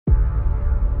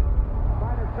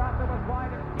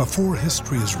Before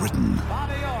history is written,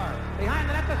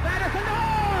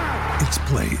 it's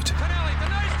played.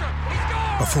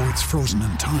 Before it's frozen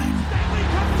in time,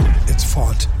 it's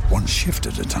fought one shift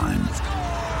at a time.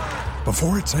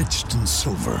 Before it's etched in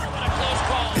silver,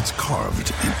 it's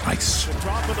carved in ice.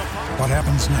 What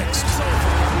happens next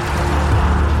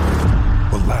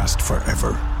will last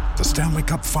forever. The Stanley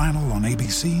Cup Final on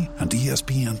ABC and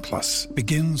ESPN Plus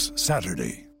begins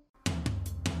Saturday.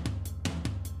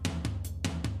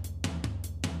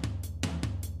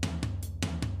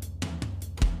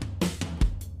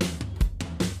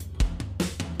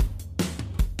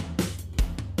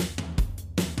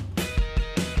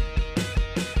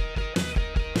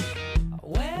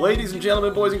 Ladies and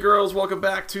gentlemen, boys and girls, welcome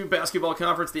back to Basketball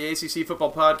Conference, the ACC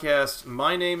Football Podcast.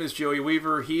 My name is Joey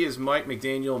Weaver. He is Mike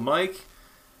McDaniel. Mike,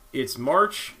 it's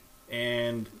March,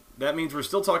 and that means we're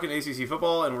still talking ACC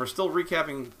football, and we're still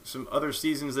recapping some other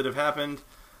seasons that have happened.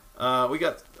 We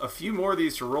got a few more of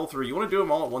these to roll through. You want to do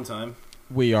them all at one time?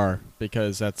 We are,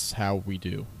 because that's how we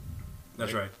do.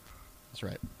 That's right. That's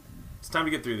right. It's time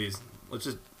to get through these. Let's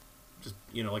just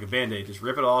like a Band-Aid, just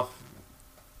rip it off.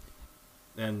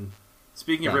 And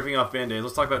speaking of ripping off Band-Aids,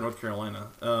 let's talk about North Carolina.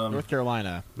 North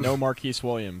Carolina. No Marquise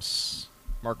Williams.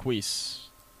 Marquise.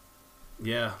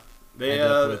 Yeah. They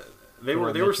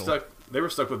were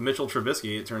stuck with Mitchell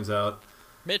Trubisky, it turns out.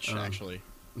 Mitch, actually.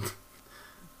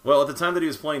 Well, at the time that he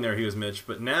was playing there, he was Mitch,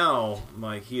 but now,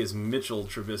 Mike, he is Mitchell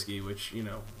Trubisky, which,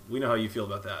 we know how you feel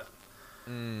about that.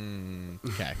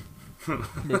 Okay.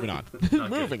 Moving on.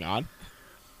 Moving on.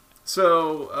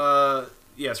 So, so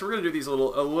we're going to do these a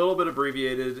little bit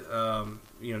abbreviated,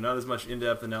 not as much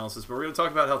in-depth analysis, but we're going to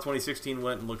talk about how 2016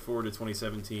 went and look forward to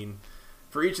 2017.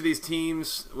 For each of these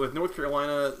teams, with North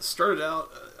Carolina, started out,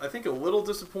 I think, a little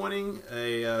disappointing,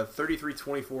 a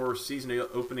 33-24 season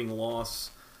opening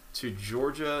loss to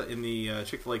Georgia in the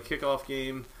Chick-fil-A kickoff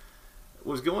game.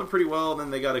 Was going pretty well, and then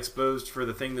they got exposed for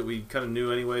the thing that we kind of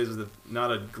knew anyways, is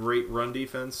not a great run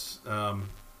defense.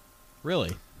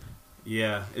 Really?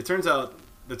 Yeah. It turns out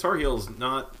the Tar Heels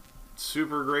not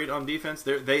super great on defense.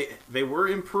 They were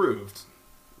improved.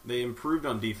 They improved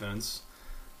on defense,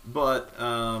 but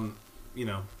not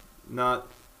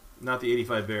the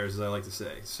 85 Bears, as I like to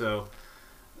say. So,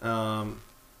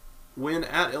 win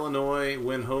at Illinois,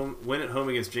 win at home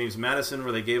against James Madison,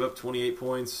 where they gave up 28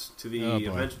 points to the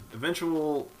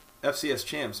eventual FCS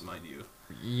champs, mind you.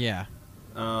 Yeah,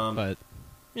 but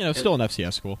still an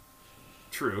FCS school.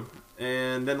 True.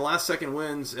 And then last-second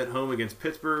wins at home against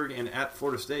Pittsburgh and at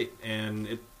Florida State. And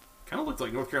it kind of looked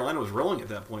like North Carolina was rolling at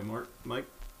that point, Mike.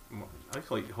 I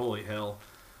call you, holy hell.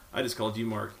 I just called you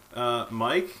Mark.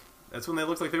 Mike, that's when they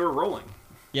looked like they were rolling.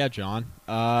 Yeah, John.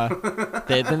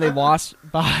 Then they lost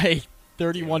by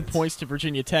 31 points to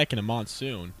Virginia Tech in a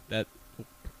monsoon. That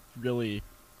really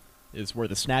is where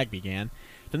the snag began.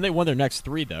 Then they won their next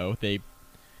three, though. They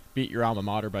beat your alma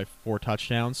mater by 4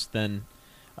 touchdowns. Then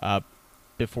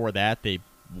before that, they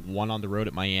won on the road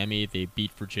at Miami. They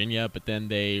beat Virginia, but then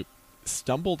they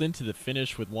stumbled into the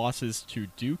finish with losses to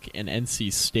Duke and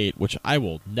NC State, which I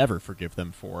will never forgive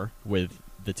them for with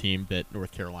the team that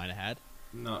North Carolina had.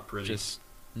 Not pretty. Just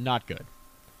not good.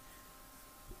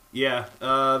 Yeah,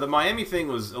 the Miami thing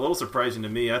was a little surprising to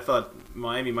me. I thought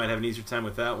Miami might have an easier time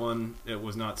with that one. It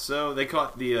was not so. They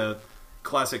caught the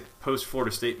classic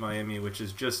post-Florida State Miami, which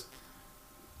is just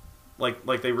like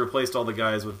they replaced all the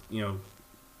guys with,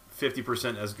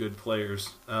 50% as good players.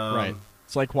 Right.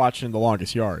 It's like watching The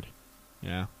Longest Yard.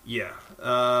 Yeah. Yeah.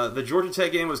 The Georgia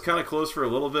Tech game was kind of close for a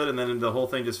little bit, and then the whole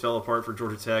thing just fell apart for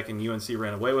Georgia Tech, and UNC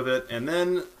ran away with it. And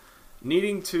then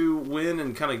needing to win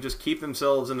and kind of just keep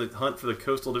themselves in the hunt for the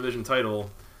Coastal Division title,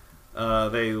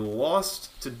 they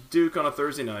lost to Duke on a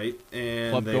Thursday night.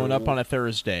 And Club going up on a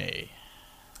Thursday.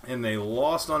 And they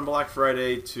lost on Black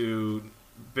Friday to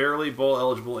barely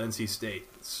bowl-eligible NC State.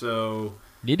 So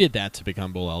needed that to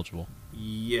become bowl-eligible.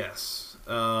 Yes.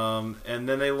 And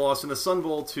then they lost in the Sun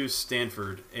Bowl to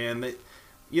Stanford. And,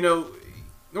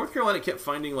 North Carolina kept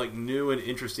finding, new and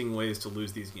interesting ways to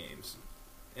lose these games.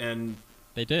 And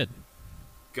they did.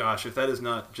 Gosh, if that is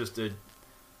not just a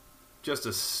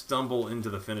stumble into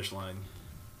the finish line.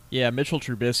 Yeah, Mitchell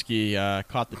Trubisky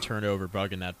caught the turnover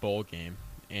bug in that bowl game,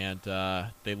 and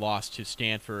they lost to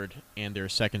Stanford and their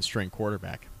second-string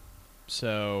quarterback.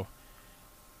 So,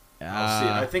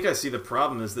 I think I see the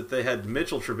problem is that they had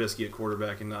Mitchell Trubisky at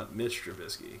quarterback and not Mitch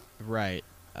Trubisky. Right.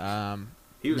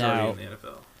 He was already in the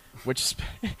NFL. Which,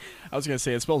 I was going to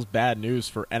say, it spells bad news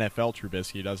for NFL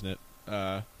Trubisky, doesn't it?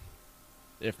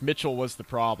 If Mitchell was the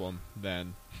problem,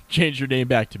 then change your name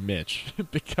back to Mitch,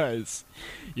 because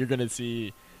you're going to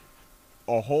see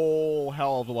a whole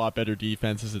hell of a lot better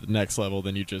defenses at the next level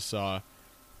than you just saw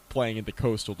playing in the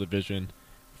Coastal Division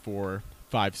for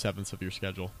 5/7 of your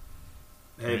schedule.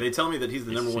 Hey, they tell me that he's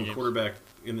the number one games. quarterback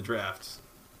in the draft.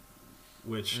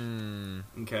 Which,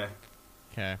 okay.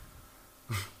 Okay.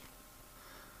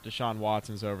 Deshaun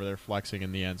Watson's over there flexing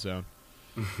in the end zone.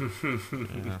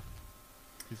 Yeah.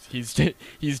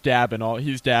 He's dabbing all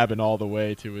the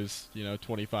way to his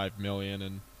 $25 million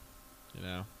and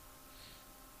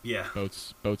Yeah.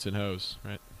 boats and hose,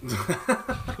 right?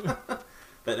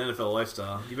 That NFL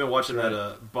lifestyle. You've been watching Right.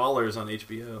 that Ballers on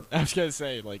HBO. I was gonna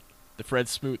say like the Fred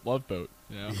Smoot love boat,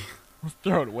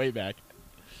 throw it way back.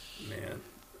 Man.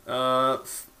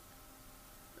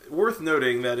 Worth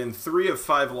noting that in 3 of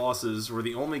 5 losses were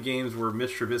the only games where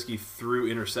Mitch Trubisky threw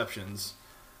interceptions.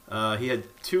 He had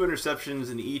 2 interceptions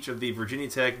in each of the Virginia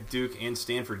Tech, Duke, and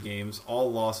Stanford games, all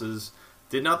losses.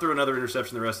 Did not throw another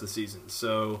interception the rest of the season.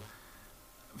 So,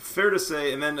 fair to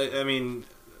say, and then, I mean,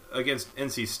 against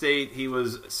NC State, he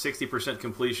was 60%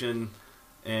 completion,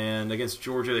 and against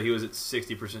Georgia, he was at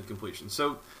 60% completion.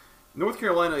 So, North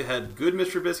Carolina had good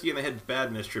Mitch Trubisky and they had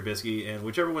bad Mitch Trubisky, and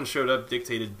whichever one showed up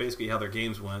dictated basically how their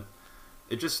games went.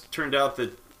 It just turned out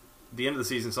that the end of the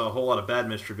season saw a whole lot of bad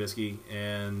Mitch Trubisky,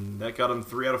 and that got him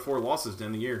 3 out of 4 losses to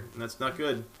end the year, and that's not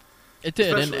good. It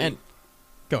did, Especially- and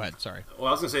go ahead. Sorry. Well,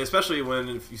 I was going to say, especially when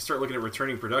if you start looking at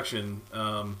returning production,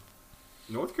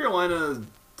 North Carolina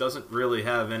doesn't really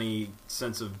have any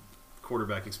sense of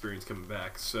quarterback experience coming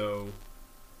back, so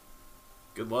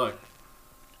good luck.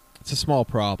 It's a small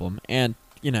problem, and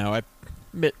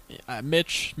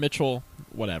Mitchell,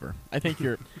 whatever. I think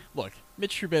look,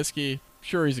 Mitch Trubisky.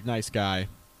 Sure, he's a nice guy.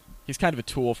 He's kind of a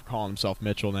tool for calling himself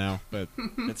Mitchell now, but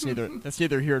that's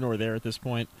neither here nor there at this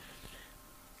point.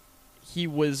 He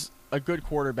was a good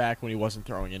quarterback when he wasn't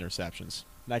throwing interceptions.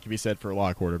 That can be said for a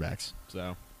lot of quarterbacks.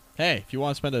 So, hey, if you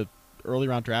want to spend an early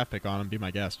round draft pick on him, be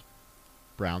my guest.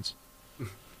 Browns.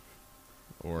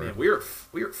 Or Man, we were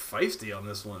feisty on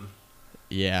this one.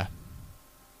 yeah.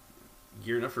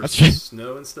 Gearing up for That's right.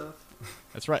 snow and stuff.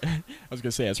 That's right. I was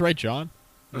gonna say that's right, John.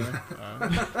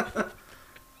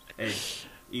 Hey,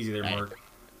 easy there, Hey. Mark.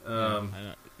 I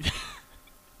know.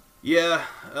 Yeah,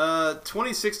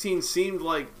 2016 seemed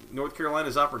like North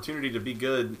Carolina's opportunity to be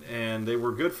good, and they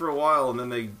were good for a while, and then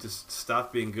they just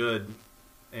stopped being good.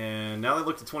 And now they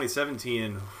look to 2017,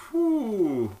 and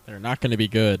whew, They're not going to be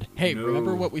good. Hey, No.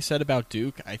 remember what we said about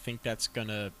Duke? I think that's going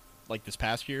to, like this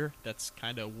past year, that's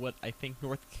kind of what I think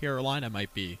North Carolina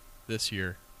might be this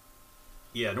year.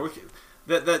 yeah,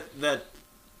 that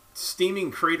steaming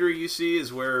crater you see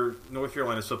is where North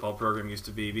Carolina's football program used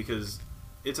to be, because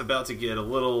it's about to get a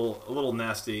little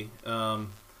nasty.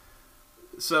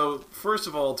 So first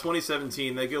of all,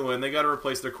 2017 they go in, they got to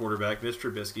replace their quarterback, Mitch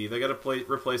Trubisky. They got to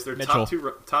replace their Mitchell.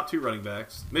 top two running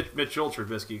backs, Mitchell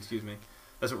Trubisky, excuse me.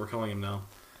 That's what we're calling him now.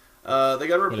 They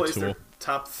got to What a replace their tool.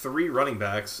 top 3 running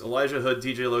backs, Elijah Hood,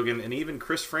 DJ Logan, and even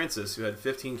Chris Francis, who had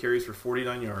 15 carries for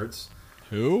 49 yards.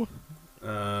 Who?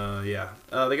 Yeah.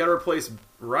 They got to replace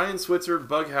Ryan Switzer,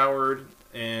 Bug Howard,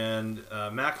 and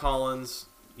Mac Hollins.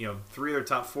 3 of their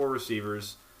top 4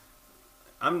 receivers.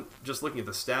 I'm just looking at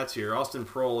the stats here. Austin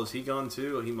Prohl, is he gone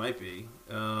too? He might be.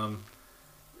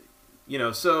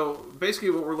 So basically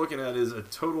what we're looking at is a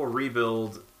total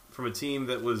rebuild from a team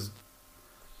that was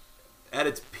at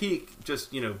its peak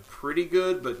just, pretty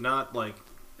good, but not like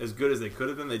as good as they could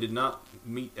have been. They did not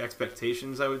meet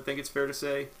expectations, I would think it's fair to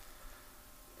say.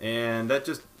 And that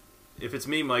just, if it's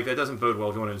me, Mike, that doesn't bode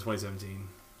well going into 2017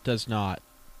 Does not.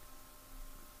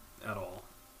 at all.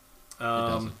 It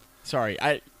doesn't. Sorry,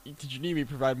 did you need me to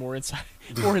provide more insight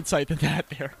than that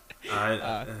there?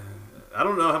 I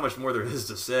don't know how much more there is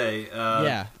to say.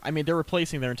 Yeah, I mean, they're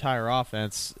replacing their entire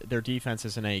offense. Their defense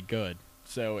isn't any good.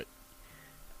 So,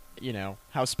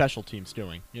 how's special teams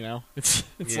doing? It's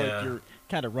Yeah. like you're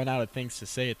kind of run out of things to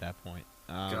say at that point.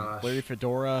 Gosh. Larry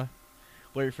Fedora,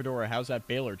 how's that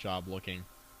Baylor job looking?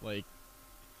 Like,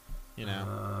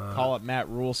 call up Matt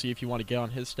Rule, see if you want to get on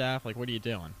his staff. Like, what are you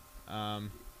doing?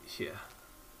 Yeah.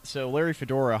 So Larry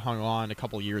Fedora hung on a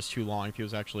couple years too long if he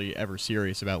was actually ever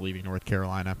serious about leaving North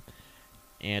Carolina.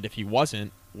 And if he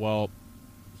wasn't, well,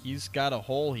 he's got a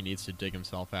hole he needs to dig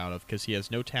himself out of because he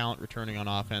has no talent returning on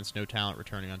offense, no talent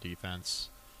returning on defense.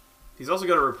 He's also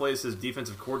got to replace his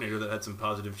defensive coordinator that had some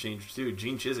positive change too.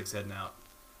 Gene Chiswick's heading out.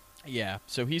 Yeah,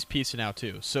 so he's piecing out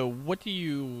too. So what do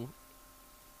you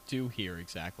do here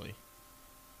exactly?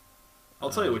 I'll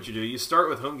tell you what you do. You start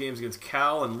with home games against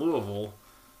Cal and Louisville,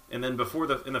 and then in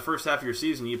the first half of your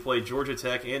season, you play Georgia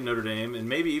Tech and Notre Dame, and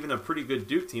maybe even a pretty good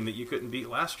Duke team that you couldn't beat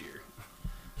last year.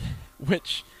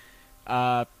 Which,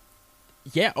 on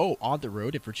the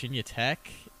road at Virginia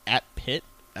Tech, at Pitt,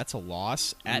 that's a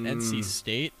loss. At NC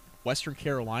State, Western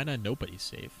Carolina, nobody's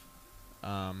safe.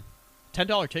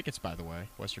 $10 tickets, by the way,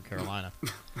 Western Carolina.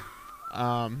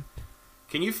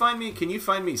 Can you find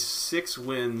me 6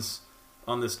 wins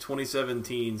on this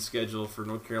 2017 schedule for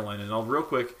North Carolina? And I'll real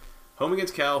quick: home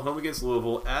against Cal, home against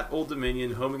Louisville, at Old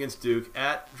Dominion, home against Duke,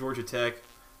 at Georgia Tech,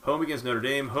 home against Notre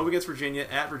Dame, home against Virginia,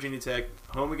 at Virginia Tech,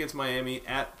 home against Miami,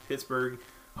 at Pittsburgh,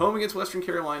 home against Western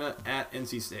Carolina, at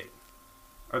NC State.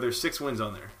 Are there 6 wins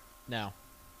on there? No.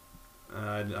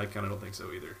 I kind of don't think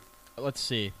so either. Let's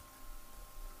see.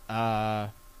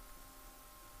 How's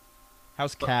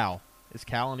Cal? Is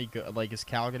Cal any good? Like, is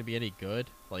Cal going to be any good?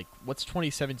 Like, what's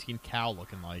 2017 Cal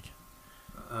looking like?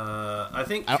 I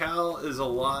think Cal is a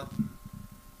lot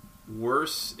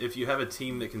worse if you have a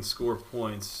team that can score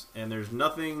points, and there's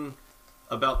nothing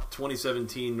about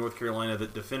 2017 North Carolina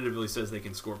that definitively says they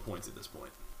can score points at this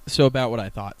point. So about what I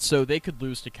thought. So they could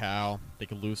lose to Cal. They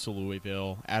could lose to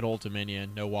Louisville. At Old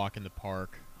Dominion, no walk in the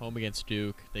park. Home against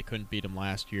Duke. They couldn't beat them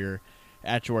last year.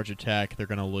 At Georgia Tech, they're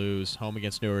going to lose. Home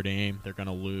against Notre Dame, they're going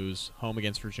to lose. Home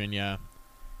against Virginia,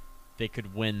 they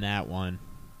could win that one.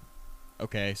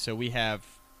 Okay, so we have,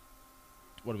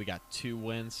 what do we got, 2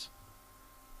 wins?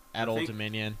 At Old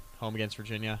Dominion, home against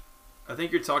Virginia. I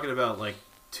think you're talking about like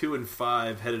 2 and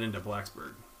 5 headed into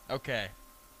Blacksburg. Okay.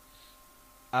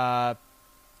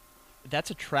 That's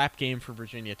a trap game for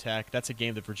Virginia Tech. That's a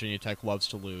game that Virginia Tech loves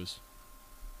to lose.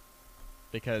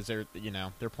 Because they're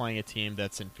playing a team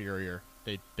that's inferior.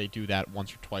 They do that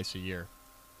once or twice a year.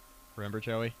 Remember,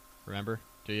 Joey? Remember?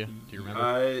 Do you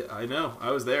remember? I know. I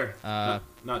was there.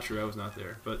 Not true. I was not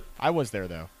there, but I was there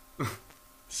though.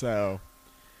 So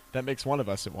that makes one of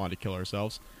us that wanted to kill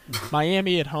ourselves.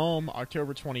 Miami at home,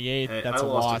 October 28th. Hey, that's a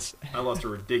loss. I lost a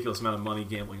ridiculous amount of money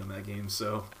gambling on that game.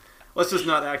 So let's just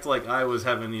not act like I was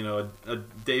having a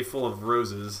day full of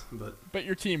roses. But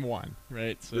your team won,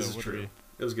 right? So this is true.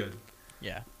 It was good.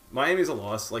 Yeah. Miami's a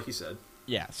loss, like you said.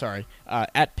 Yeah, sorry.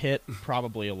 At Pitt,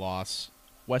 probably a loss.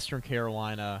 Western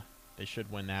Carolina, they should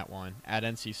win that one. At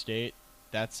NC State,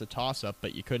 that's a toss-up,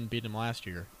 but you couldn't beat them last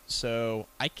year. So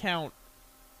I count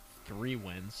 3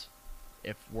 wins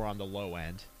if we're on the low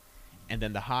end. And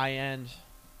then the high end,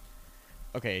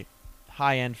 okay,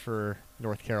 high end for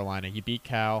North Carolina. You beat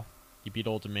Cal, you beat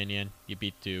Old Dominion, you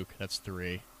beat Duke, that's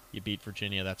 3. You beat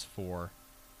Virginia, that's 4.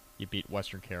 You beat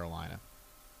Western Carolina.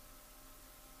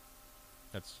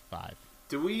 That's 5.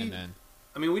 We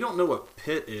don't know what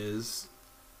Pitt is.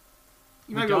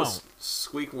 You might be able to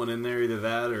squeak one in there, either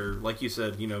that or, like you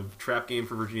said, trap game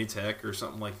for Virginia Tech or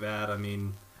something like that. I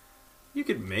mean, you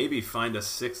could maybe find a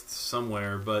 6th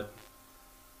somewhere, but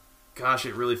gosh,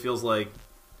 it really feels like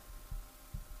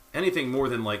anything more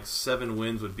than like 7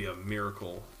 wins would be a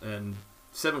miracle, and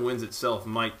 7 wins itself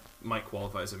might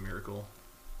qualify as a miracle.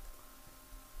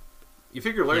 You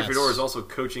figure Larry Fedora is also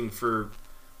coaching for.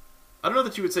 I don't know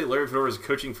that you would say Larry Fedora is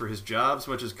coaching for his job as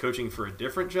much as coaching for a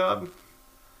different job.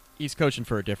 He's coaching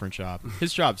for a different job.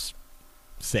 His job's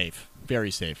safe,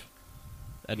 very safe,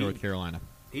 at North Carolina.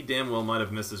 He damn well might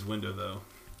have missed his window, though.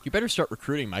 You better start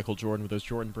recruiting Michael Jordan with those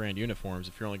Jordan brand uniforms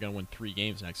if you're only going to win 3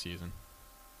 games next season.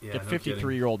 Yeah, get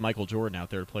 53-year-old Michael Jordan out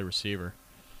there to play receiver.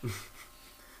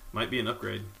 Might be an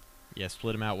upgrade. Yeah,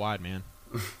 split him out wide, man.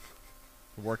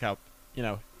 Work out,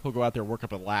 he'll go out there and work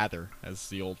up a lather, as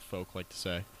the old folk like to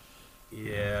say.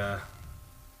 Yeah.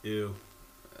 Ew.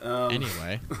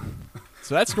 Anyway,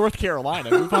 so that's North Carolina.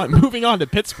 Moving on to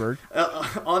Pittsburgh.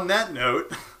 On that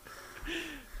note,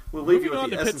 we'll leave you with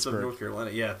the essence of North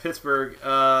Carolina. Yeah, Pittsburgh.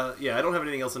 I don't have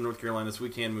anything else in North Carolina, so we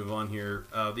can move on here.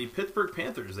 The Pittsburgh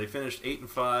Panthers, they finished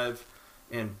 8-5,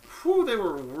 and they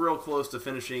were real close to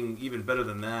finishing even better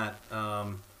than that.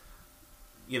 Kind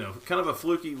of a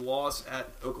fluky loss at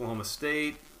Oklahoma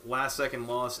State, last-second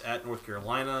loss at North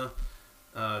Carolina.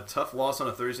 Tough loss on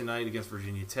a Thursday night against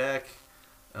Virginia Tech.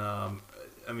 A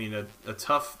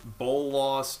tough bowl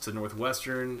loss to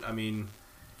Northwestern.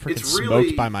 It's really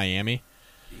smoked by Miami.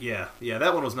 Yeah,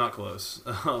 that one was not close.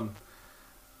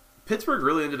 Pittsburgh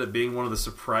really ended up being one of the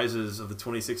surprises of the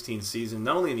 2016 season,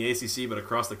 not only in the ACC but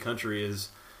across the country. Is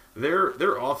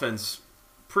their offense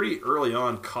pretty early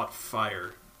on caught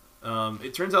fire.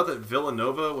 It turns out that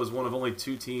Villanova was one of only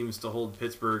 2 teams to hold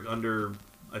Pittsburgh under,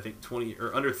 I think, 20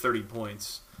 or under 30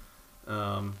 points.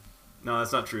 No,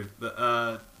 that's not true.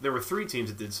 There were 3 teams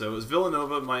that did so. It was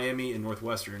Villanova, Miami, and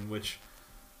Northwestern, which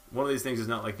one of these things is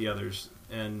not like the others.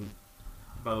 And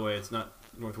by the way, it's not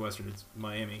Northwestern, it's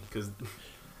Miami, because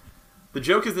the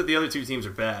joke is that the other 2 teams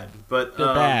are bad. But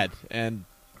they're bad, and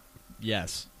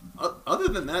yes. Other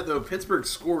than that, though, Pittsburgh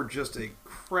scored just a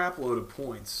crap load of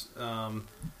points.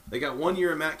 They got 1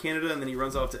 year in Matt Canada, and then he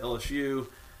runs off to LSU.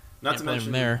 Not to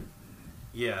mention there.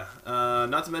 Yeah.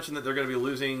 Not to mention that they're going to be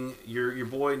losing your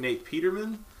boy Nate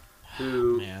Peterman,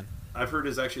 who Man. I've heard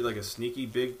is actually like a sneaky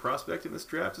big prospect in this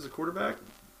draft as a quarterback.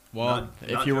 Well,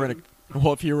 if you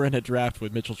were in a draft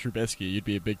with Mitchell Trubisky, you'd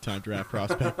be a big time draft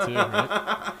prospect too,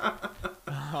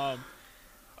 right?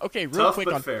 Okay, real Tough, quick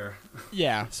but on fair.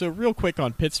 Yeah, so real quick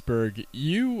on Pittsburgh,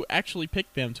 you actually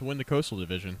picked them to win the Coastal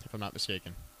Division, if I'm not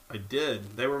mistaken. I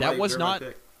did. They were That was they were not my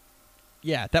pick.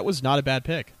 Yeah, that was not a bad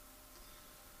pick.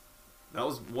 That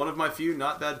was one of my few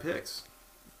not bad picks.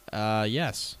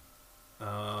 Yes. They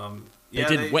Yeah,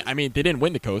 didn't win. I mean, they didn't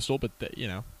win the Coastal, but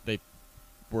they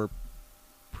were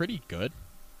pretty good.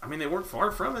 I mean, they weren't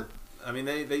far from it. I mean,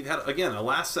 they had, again, a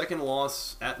last-second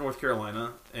loss at North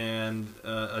Carolina and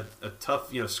a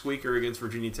tough, squeaker against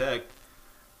Virginia Tech.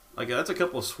 Like, that's a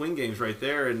couple of swing games right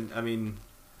there. And, I mean,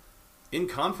 in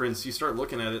conference, you start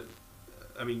looking at it.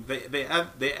 I mean, they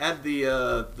add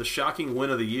the shocking win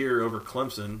of the year over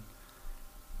Clemson.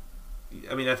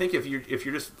 I mean, I think if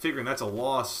you're just figuring that's a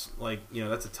loss, like,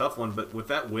 that's a tough one. But with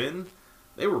that win,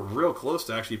 they were real close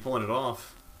to actually pulling it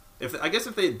off. I guess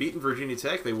if they had beaten Virginia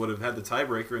Tech, they would have had the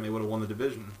tiebreaker and they would have won the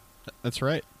division. That's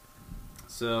right.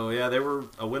 So, yeah, they were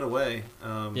a win away.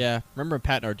 Yeah, remember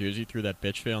Pat Narduzzi threw that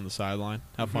bitch fit on the sideline?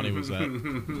 How funny was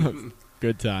that?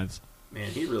 Good times.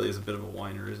 Man, he really is a bit of a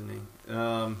whiner, isn't he?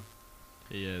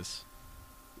 He is.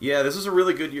 Yeah, this is a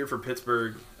really good year for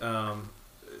Pittsburgh.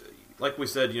 Like we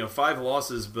said, 5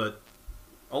 losses, but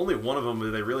only one of them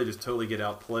did they really just totally get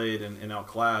outplayed and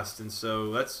outclassed. And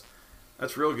so that's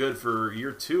real good for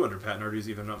year 2 under Pat Narduzzi,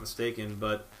 if I'm not mistaken.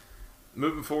 But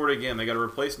moving forward again, they got to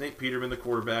replace Nate Peterman, the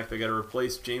quarterback. They got to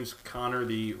replace James Conner,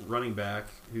 the running back,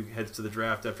 who heads to the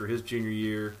draft after his junior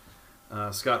year.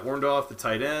 Scott Orndorff, the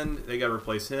tight end. They got to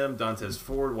replace him. Dontez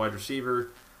Ford, wide receiver.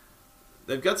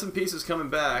 They've got some pieces coming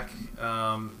back,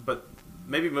 but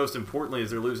maybe most importantly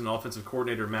is they're losing offensive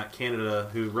coordinator Matt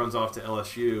Canada, who runs off to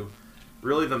LSU.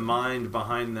 Really the mind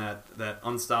behind that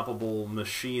unstoppable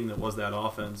machine that was that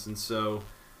offense. And so,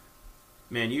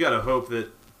 man, you got to hope that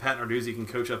Pat Narduzzi can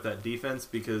coach up that defense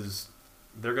because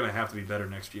they're going to have to be better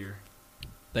next year.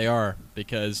 They are,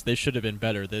 because they should have been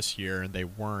better this year, and they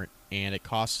weren't, and it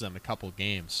costs them a couple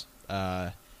games.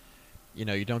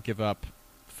 You don't give up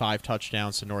 5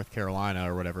 touchdowns to North Carolina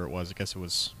or whatever it was. I guess it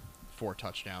was 4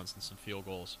 touchdowns and some field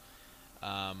goals.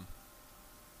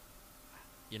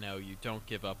 You don't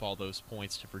give up all those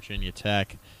points to Virginia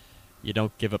Tech. You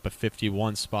don't give up a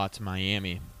 51 spot to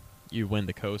Miami. You win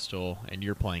the Coastal, and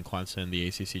you're playing Clemson in the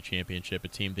ACC Championship, a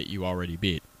team that you already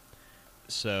beat.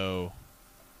 So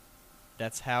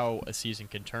that's how a season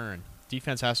can turn.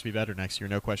 Defense has to be better next year,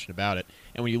 no question about it.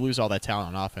 And when you lose all that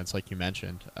talent on offense, like you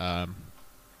mentioned,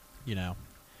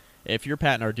 if you're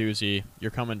Pat Narduzzi,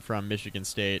 you're coming from Michigan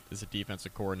State as a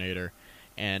defensive coordinator,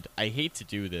 and I hate to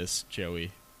do this,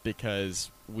 Joey,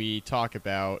 because we talk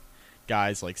about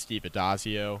guys like Steve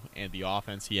Adazio and the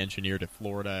offense he engineered at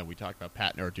Florida, and we talk about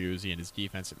Pat Narduzzi and his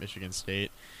defense at Michigan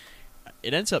State.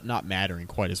 It ends up not mattering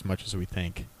quite as much as we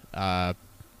think.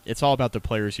 It's all about the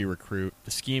players you recruit.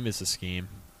 The scheme is the scheme.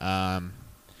 The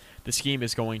scheme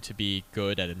is going to be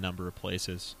good at a number of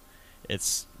places.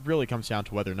 It really comes down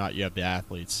to whether or not you have the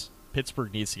athletes.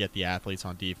 Pittsburgh needs to get the athletes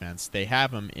on defense. They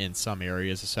have them in some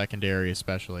areas, the secondary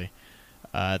especially.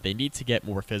 They need to get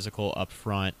more physical up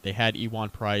front. They had Ewan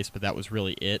Price, but that was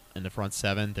really it in the front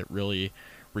 7 that really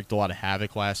wreaked a lot of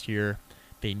havoc last year.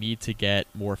 They need to get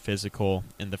more physical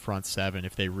in the front 7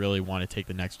 if they really want to take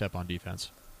the next step on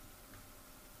defense.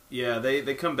 Yeah,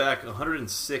 they come back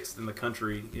 106th in the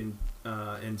country in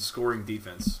scoring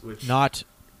defense, which not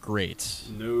great.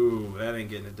 No, that ain't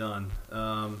getting it done.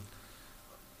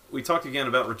 We talked again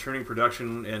about returning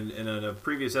production, and in a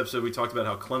previous episode we talked about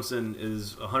how Clemson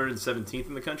is 117th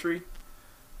in the country.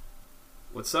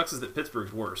 What sucks is that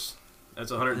Pittsburgh's worse.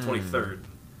 That's 123rd.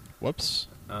 Whoops.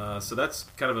 So that's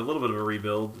kind of a little bit of a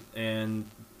rebuild. And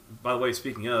by the way,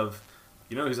 speaking of,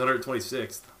 who's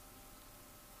 126th?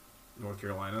 North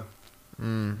Carolina.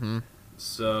 Mm-hmm.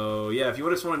 So, yeah, if you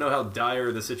just want to know how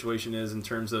dire the situation is in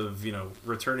terms of,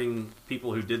 returning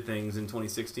people who did things in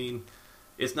 2016,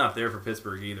 it's not there for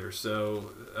Pittsburgh either.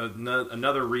 So,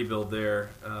 another rebuild there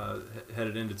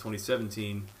headed into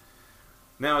 2017.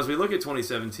 Now, as we look at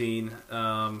 2017,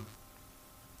 I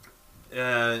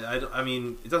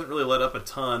mean, it doesn't really let up a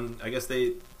ton. I guess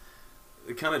they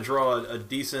kind of draw a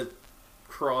decent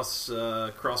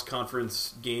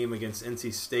cross-conference game against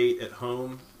NC State at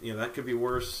home. That could be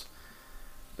worse.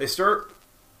 They start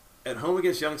at home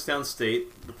against Youngstown State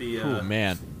with the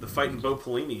fighting Bo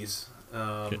Pelini's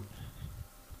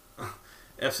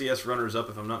FCS runners-up,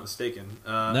 if I'm not mistaken.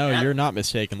 No, you're not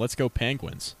mistaken. Let's go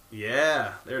Penguins.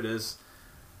 Yeah, there it is.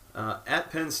 At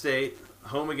Penn State,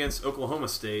 home against Oklahoma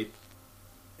State,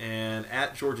 and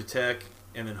at Georgia Tech,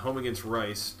 and then home against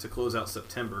Rice to close out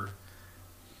September.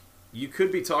 You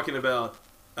could be talking about,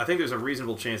 I think there's a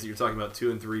reasonable chance that you're talking about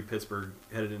 2-3 Pittsburgh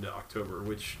headed into October,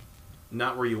 which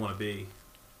not where you want to be.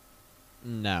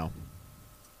 No.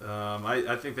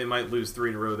 I think they might lose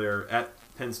 3 in a row there at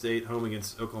Penn State, home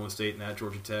against Oklahoma State, and at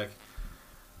Georgia Tech.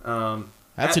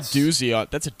 That's a doozy.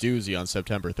 That's a doozy on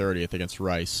September 30th against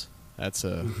Rice. That's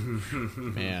a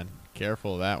man.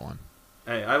 Careful of that one.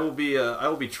 Hey, I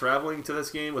will be traveling to this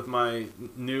game with my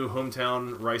new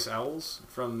hometown Rice Owls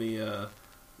from the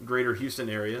Greater Houston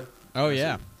area. Oh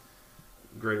yeah,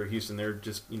 Greater Houston. They're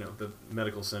just the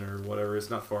medical center or whatever. It's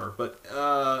not far, but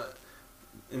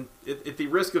at the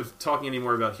risk of talking any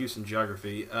more about Houston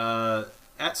geography,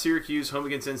 at Syracuse, home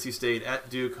against NC State, at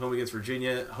Duke, home against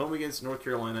Virginia, home against North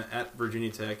Carolina, at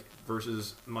Virginia Tech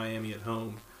versus Miami at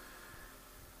home.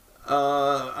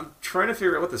 I'm trying to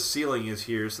figure out what the ceiling is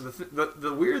here. So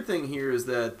the weird thing here is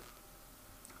that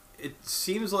it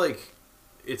seems like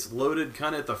it's loaded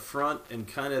kind of at the front and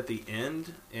kind of at the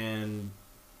end, and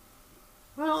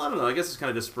well, I don't know. I guess it's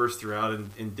kind of dispersed throughout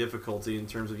in difficulty in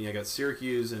terms of I got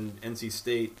Syracuse and NC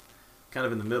State kind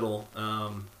of in the middle.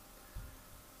 I'm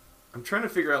trying to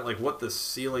figure out what the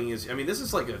ceiling is. I mean, this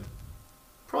is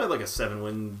probably like a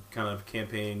 7-win kind of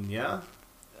campaign. Yeah.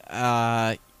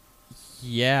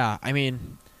 Yeah. I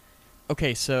mean,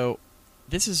 okay. So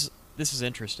this is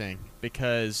interesting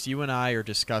because you and I are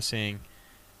discussing,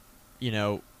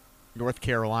 North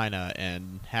Carolina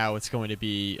and how it's going to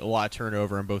be a lot of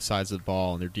turnover on both sides of the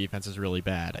ball and their defense is really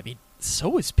bad. I mean,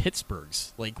 so is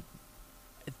Pittsburgh's.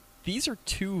 These are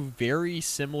two very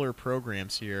similar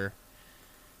programs here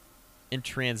in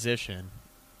transition.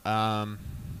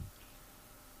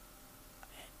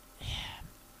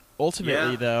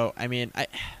 Ultimately, though, I mean,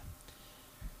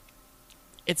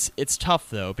 it's tough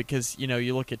though because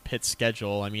you look at Pitt's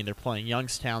schedule. I mean, they're playing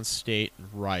Youngstown State and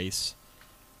Rice,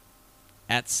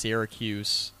 at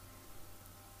Syracuse,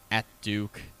 at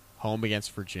Duke, home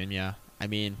against Virginia. I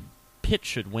mean, Pitt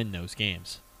should win those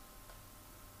games,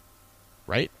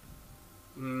 right?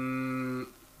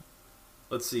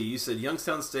 Let's see. You said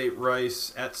Youngstown State,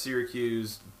 Rice, at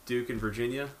Syracuse, Duke, and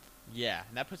Virginia? Yeah,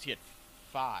 and that puts you at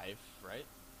 5, right?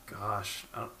 Gosh.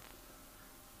 Now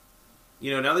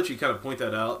that you kind of point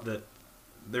that out, that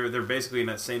they're basically in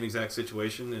that same exact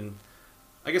situation, and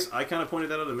I guess I kind of pointed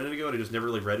that out a minute ago, and it just never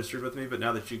really registered with me, but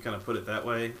now that you kind of put it that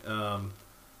way, I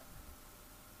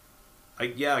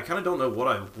kind of don't know what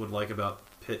I would like about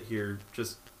Pitt here,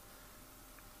 just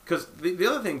because the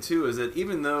other thing, too, is that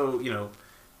even though,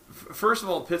 first of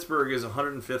all, Pittsburgh is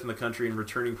 105th in the country in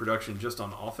returning production just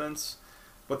on offense,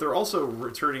 but they're also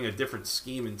returning a different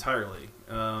scheme entirely.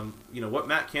 What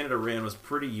Matt Canada ran was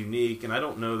pretty unique, and I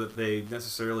don't know that they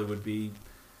necessarily would be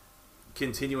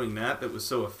continuing that was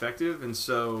so effective. And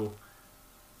so,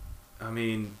 I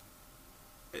mean,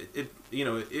 if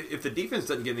the defense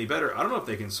doesn't get any better, I don't know if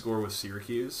they can score with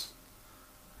Syracuse.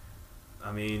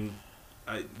 I mean,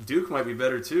 Duke might be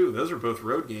better too. Those are both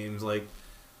road games. I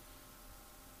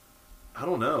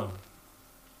don't know.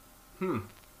 I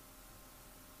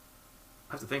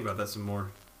have to think about that some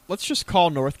more. Let's just call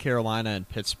North Carolina and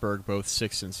Pittsburgh both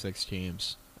 6-6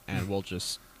 teams, and we'll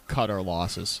just cut our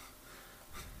losses.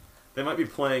 They might be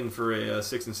playing for a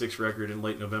 6-6 record in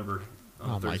late November.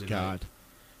 Oh my God! Night.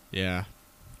 Yeah,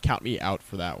 count me out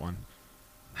for that one.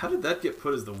 How did that get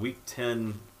put as the Week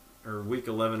 10 or Week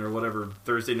 11 or whatever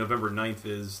Thursday, November 9th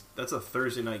is? That's a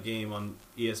Thursday night game on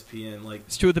ESPN.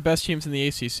 It's two of the best teams in the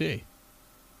ACC.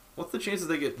 What's the chances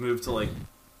they get moved to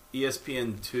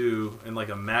ESPN 2 and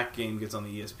a MAC game gets on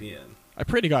the ESPN? I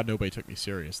pray to God nobody took me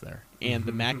serious there. And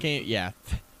the MAC game, yeah.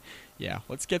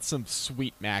 Let's get some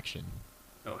sweet MACtion.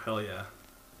 Oh, hell yeah.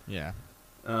 Yeah.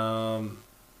 No,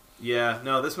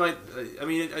 this might... I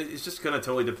mean, it's just going to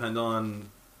totally depend on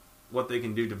what they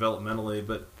can do developmentally,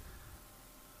 but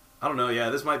I don't know. Yeah,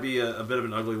 this might be a bit of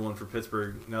an ugly one for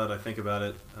Pittsburgh now that I think about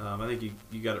it. I think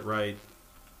you got it right.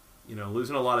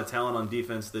 Losing a lot of talent on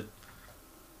defense that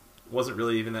wasn't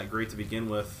really even that great to begin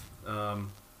with.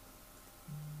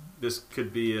 This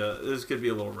could be a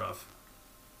little rough.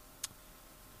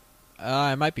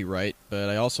 I might be right, but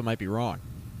I also might be wrong.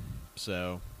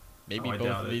 So maybe both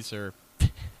of these are.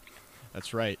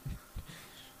 That's right.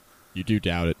 You do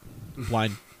doubt it.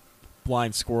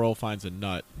 Blind squirrel finds a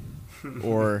nut,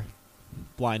 or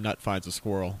blind nut finds a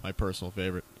squirrel. My personal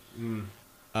favorite.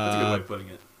 That's a good way of putting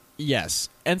it. Yes,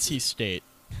 NC State.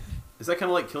 Is that kind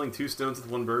of like killing two stones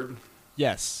with one bird?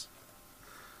 Yes.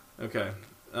 Okay.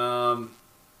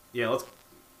 Yeah,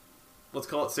 let's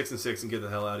call it 6-6 and get the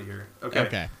hell out of here.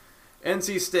 Okay.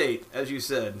 NC State, as you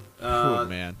said. Oh,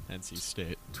 man. NC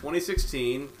State.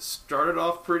 2016 started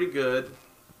off pretty good,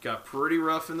 got pretty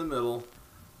rough in the middle,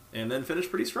 and then finished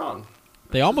pretty strong.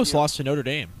 They almost lost to Notre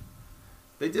Dame.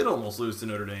 They did almost lose to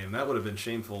Notre Dame. That would have been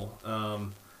shameful. So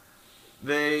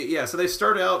they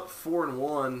started out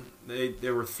 4-1.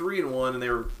 They were 3-1, and they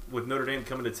were with Notre Dame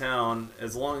coming to town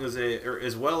as well as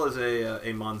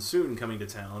a monsoon coming to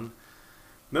town.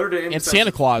 Notre Dame and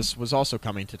Santa Claus was also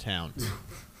coming to town.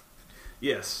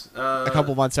 Yes, a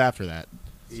couple months after that.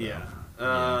 So, yeah.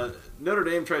 Notre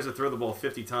Dame tries to throw the ball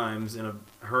 50 times in a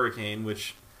hurricane,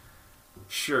 which,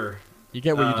 sure, you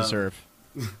get what you deserve.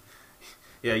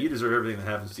 Yeah, you deserve everything that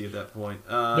happens to you at that point.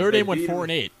 Notre Dame went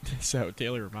 4-8, so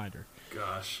daily reminder.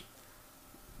 Gosh.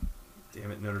 Damn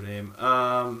it, Notre Dame.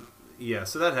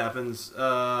 So that happens.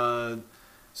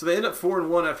 So they end up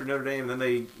 4-1 after Notre Dame, and then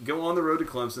they go on the road to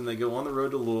Clemson, they go on the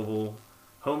road to Louisville,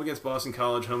 home against Boston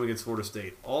College, home against Florida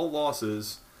State. All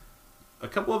losses. A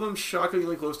couple of them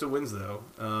shockingly close to wins, though.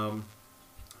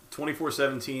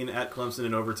 24-17 at Clemson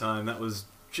in overtime. That was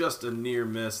just a near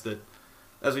miss that,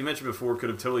 as we mentioned before, could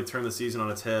have totally turned the season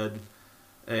on its head.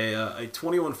 A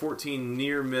 21-14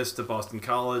 near miss to Boston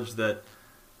College that,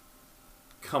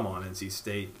 come on, NC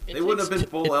State. They wouldn't have been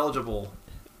bowl eligible.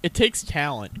 It takes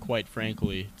talent, quite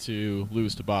frankly, to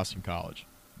lose to Boston College.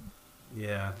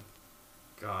 Yeah.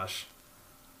 Gosh.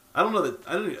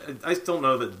 I still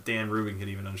know that Dan Rubin could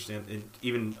even understand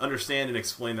and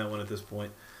explain that one at this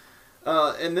point.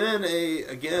 And then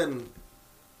again,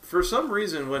 for some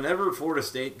reason, whenever Florida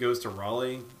State goes to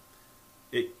Raleigh,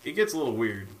 it gets a little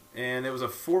weird. And it was a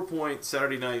 4-point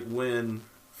Saturday night win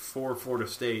for Florida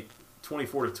State,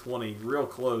 24-20, real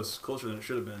close, closer than it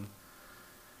should have been.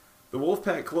 The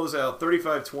Wolfpack close out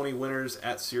 35-20 winners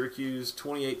at Syracuse,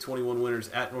 28-21 winners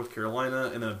at North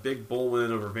Carolina, and then a big bowl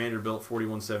win over Vanderbilt,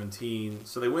 41-17.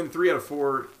 So they win 3 out of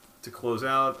 4 to close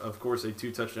out. Of course, a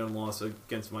 2-touchdown loss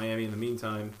against Miami in the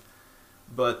meantime.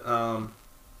 But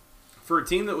for a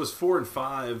team that was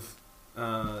 4-5,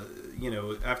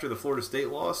 after the Florida State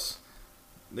loss,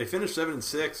 they finished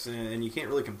 7-6, and you can't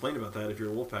really complain about that if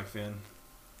you're a Wolfpack fan.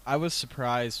 I was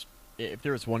surprised. If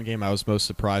there was one game I was most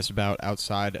surprised about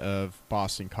outside of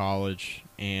Boston College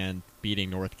and beating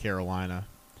North Carolina,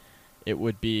 it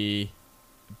would be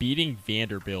beating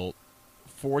Vanderbilt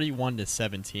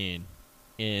 41-17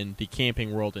 in the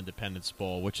Camping World Independence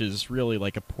Bowl, which is really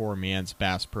like a poor man's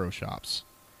Bass Pro Shops.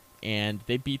 And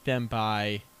they beat them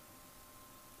by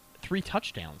 3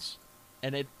 touchdowns,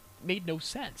 and it made no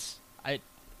sense.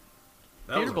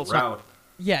 That was a rout.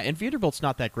 And Vanderbilt's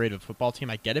not that great of a football team,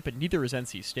 I get it, but neither is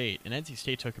NC State. And NC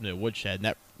State took them to the woodshed, and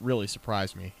that really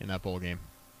surprised me in that bowl game.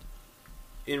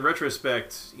 In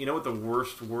retrospect, you know what the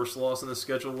worst loss in the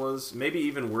schedule was? Maybe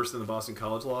even worse than the Boston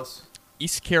College loss?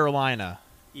 East Carolina.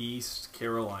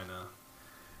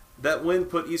 That win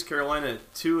put East Carolina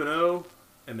at 2-0,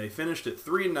 and they finished at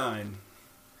 3-9.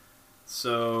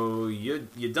 So you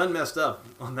done messed up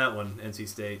on that one, NC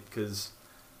State, because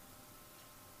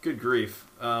good grief,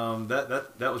 that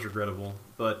was regrettable.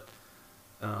 But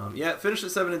it finished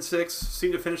at 7-6.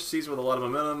 Seemed to finish the season with a lot of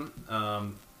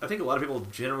momentum. I think a lot of people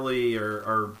generally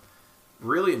are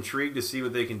really intrigued to see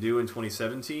what they can do in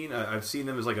 2017. I've seen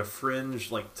them as like a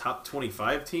fringe, like top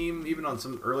 25 team, even on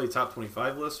some early top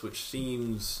 25 lists, which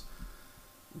seems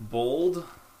bold.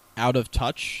 Out of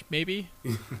touch, maybe.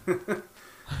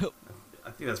 I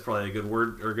think that's probably a good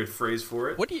word or a good phrase for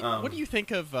it. What do you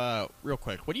think of real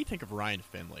quick? What do you think of Ryan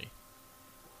Finley?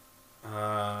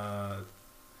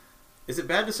 Is it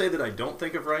bad to say that I don't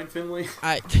think of Ryan Finley?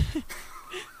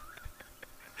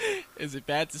 Is it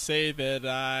bad to say that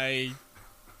I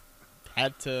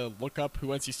had to look up who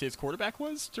NC State's quarterback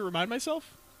was to remind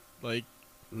myself? Like,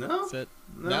 no,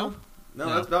 no,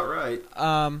 that's about right.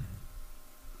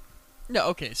 No,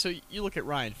 okay. So you look at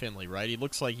Ryan Finley, right? He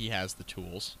looks like he has the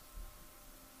tools.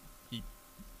 He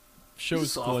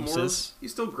shows glimpses.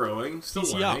 He's still growing, still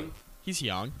learning. Young. He's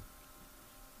young.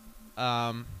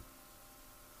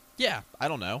 Yeah, I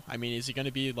don't know. I mean, is he going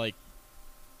to be like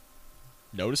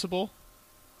noticeable?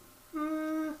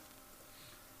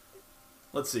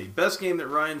 Let's see. Best game that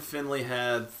Ryan Finley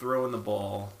had throwing the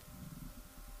ball.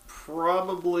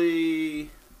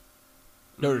 Probably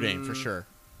Notre Dame for sure.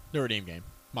 Notre Dame game.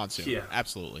 Monsoon. Yeah.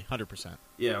 Absolutely. 100%.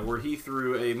 Yeah, where he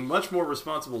threw a much more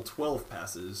responsible 12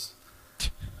 passes.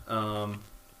 Well,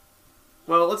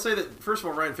 let's say that, first of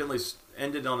all, Ryan Finley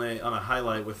ended on a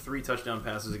highlight with 3 touchdown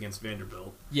passes against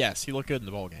Vanderbilt. Yes, he looked good in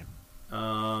the ball game.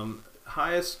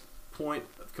 Highest point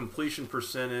of completion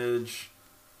percentage,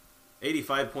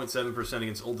 85.7%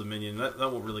 against Old Dominion. That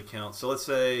won't really count. So let's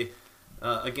say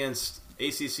against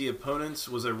ACC opponents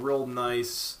was a real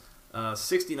nice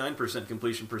 69%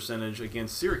 completion percentage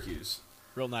against Syracuse.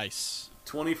 Real nice.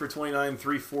 20 for 29,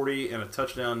 340, and a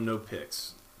touchdown, no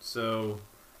picks. So,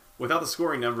 without the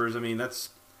scoring numbers, I mean, that's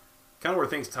kind of where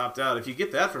things topped out. If you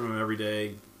get that from him every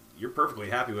day, you're perfectly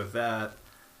happy with that.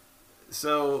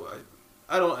 So,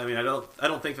 I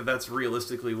don't think that that's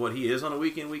realistically what he is on a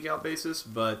week in, week out basis.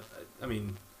 But I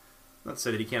mean, not to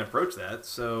say that he can't approach that.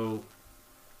 So,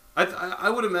 I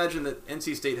would imagine that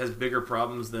NC State has bigger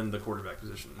problems than the quarterback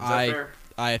position. Is that fair?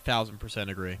 I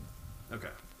 1,000% agree. Okay.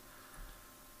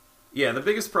 Yeah, the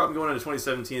biggest problem going into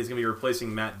 2017 is going to be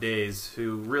replacing Matt Days,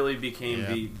 who really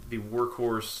became the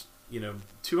workhorse.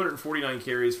 249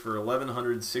 carries for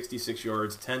 1,166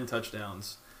 yards, 10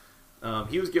 touchdowns.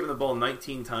 He was given the ball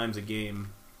 19 times a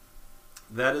game.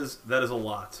 That is a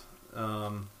lot. This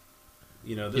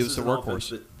he was is the an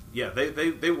workhorse.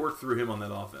 They worked through him on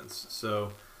that offense.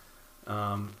 So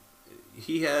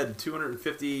he had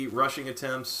 250 rushing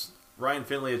attempts. Ryan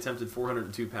Finley attempted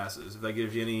 402 passes. If that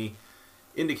gives you any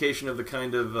indication of the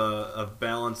kind of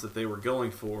balance that they were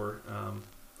going for,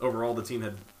 overall the team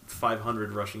had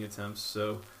 500 rushing attempts,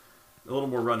 so a little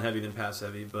more run heavy than pass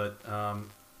heavy. But I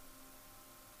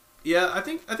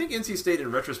think NC State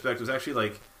in retrospect was actually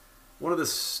like one of the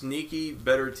sneaky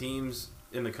better teams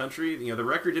in the country. The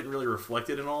record didn't really reflect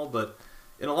it and all, but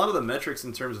in a lot of the metrics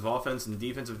in terms of offense and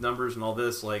defensive numbers and all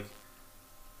this, like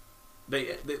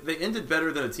they ended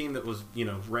better than a team that was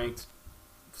ranked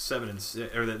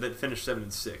 7-6 or that finished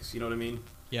 7-6. You know what I mean?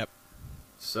 Yep.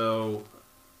 So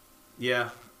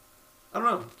yeah, I don't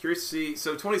know. Curious to see.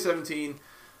 So 2017,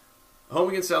 home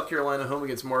against South Carolina, home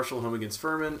against Marshall, home against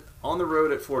Furman, on the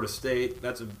road at Florida State.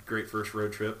 That's a great first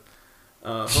road trip.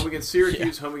 Home against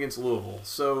Syracuse, home against Louisville.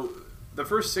 So the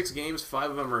first 6 games,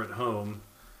 5 of them are at home.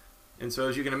 And so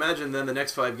as you can imagine, then the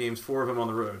next 5 games, 4 of them on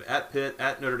the road. At Pitt,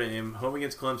 at Notre Dame, home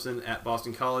against Clemson, at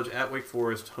Boston College, at Wake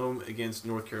Forest, home against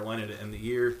North Carolina to end the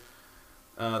year.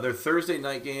 Their Thursday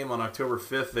night game on October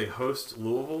 5th, they host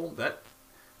Louisville.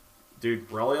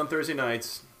 Raleigh on Thursday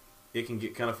nights, it can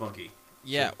get kind of funky.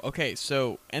 Yeah, okay,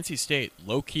 so NC State,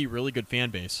 low-key, really good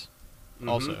fan base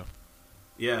also.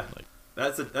 Yeah,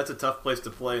 that's a tough place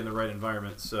to play in the right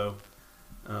environment, so...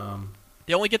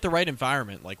 They only get the right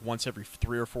environment like once every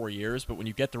 3 or 4 years, but when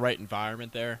you get the right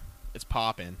environment there, it's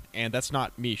popping. And that's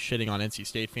not me shitting on NC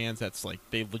State fans. That's like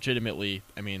they legitimately,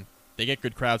 they get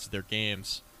good crowds at their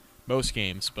games, most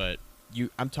games, but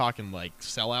I'm talking like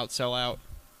sellout.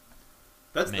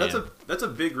 That's a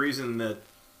big reason that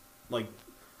like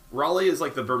Raleigh is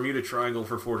like the Bermuda Triangle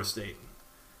for Florida State.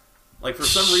 Like for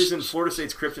some reason, Florida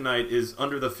State's kryptonite is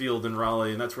under the field in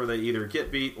Raleigh, and that's where they either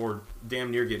get beat or damn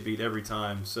near get beat every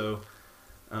time. So.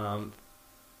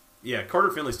 Carter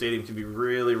Finley Stadium can be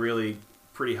really, really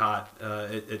pretty hot.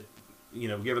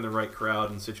 Given the right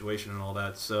crowd and situation and all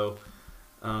that. So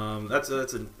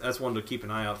that's one to keep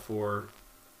an eye out for.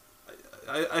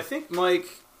 I think, Mike,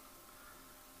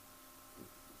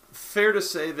 fair to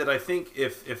say that I think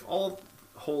if all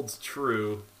holds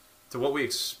true to what we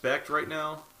expect right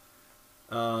now,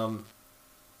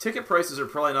 ticket prices are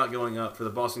probably not going up for the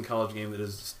Boston College game that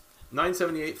is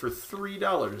 $9.78 for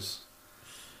 $3.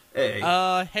 Hey.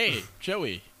 Hey,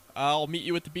 Joey. I'll meet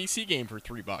you at the BC game for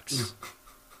 $3.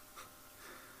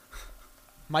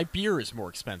 My beer is more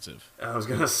expensive. I was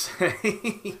gonna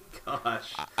say,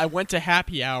 gosh. I went to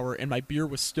happy hour and my beer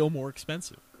was still more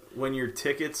expensive. When your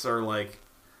tickets are like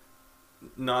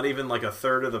not even like a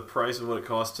third of the price of what it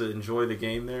costs to enjoy the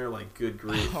game there, like good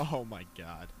grief. Oh my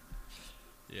god.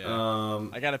 Yeah.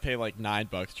 I gotta pay like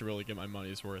 $9 to really get my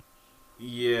money's worth.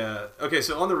 Yeah. Okay,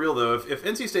 so on the real, though, if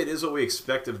NC State is what we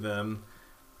expect of them,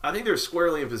 I think they're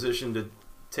squarely in position to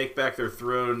take back their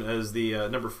throne as the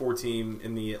number 4 team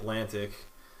in the Atlantic.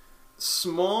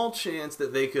 Small chance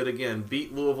that they could, again,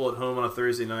 beat Louisville at home on a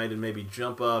Thursday night and maybe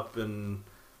jump up and,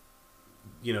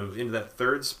 into that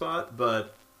 3rd spot.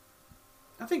 But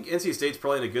I think NC State's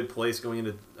probably in a good place going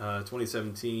into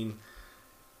 2017.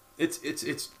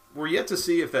 It's we're yet to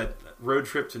see if that road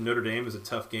trip to Notre Dame is a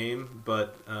tough game,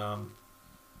 but...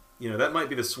 that might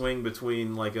be the swing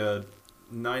between like a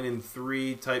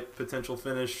 9-3 type potential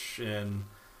finish, and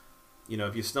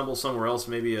if you stumble somewhere else,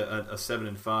 maybe a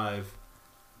 7-5.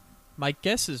 My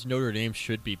guess is Notre Dame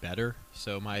should be better,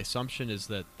 so my assumption is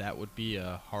that would be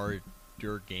a harder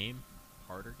game.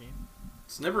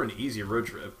 It's never an easy road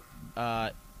trip.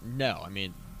 No.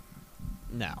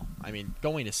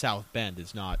 Going to South Bend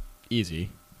is not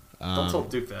easy. Don't tell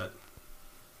Duke that.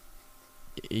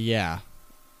 Yeah.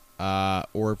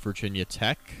 Or Virginia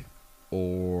Tech,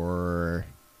 or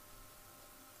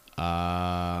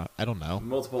I don't know.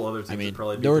 Multiple other teams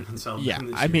probably beat them in South Bend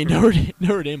this year.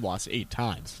 Notre Dame lost 8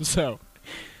 times, so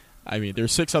I mean,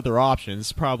 there's 6 other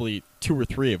options, probably 2 or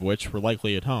 3 of which were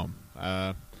likely at home.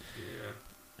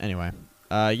 Anyway,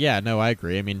 no, I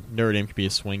agree. I mean, Notre Dame could be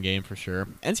a swing game for sure.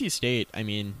 NC State, I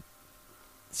mean,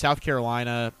 South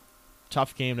Carolina,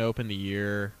 tough game to open the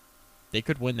year. They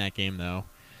could win that game, though.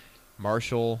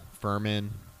 Marshall,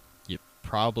 Furman, you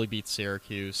probably beat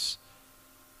Syracuse.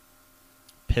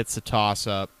 Pitt's a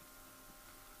toss-up.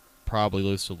 Probably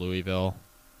lose to Louisville.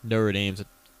 Notre Dame's a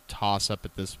toss-up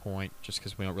at this point, just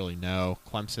because we don't really know.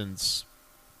 Clemson's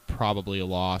probably a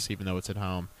loss, even though it's at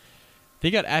home. They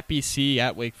got at BC,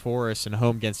 at Wake Forest, and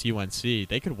home against UNC.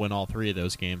 They could win all 3 of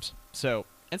those games. So,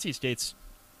 NC State's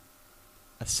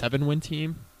a 7-win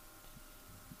team.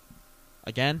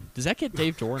 Again, does that get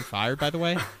Dave Doran fired, by the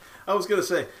way? I was going to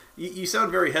say, you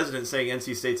sound very hesitant saying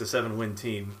NC State's a 7-win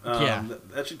team. Yeah.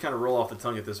 That should kind of roll off the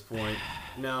tongue at this point.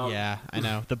 No. Yeah, I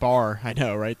know. The bar, I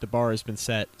know, right? The bar has been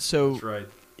set. So, that's right.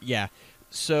 Yeah.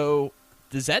 So,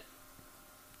 does that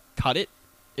cut it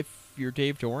if you're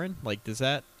Dave Doran? Like, does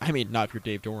that... I mean, not if you're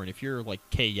Dave Doran. If you're, like,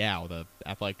 Kay Yao, the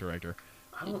athletic director.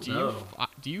 I don't know.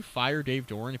 Do you fire Dave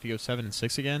Doran if he goes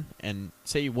 7-6 again? And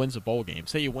say he wins a bowl game.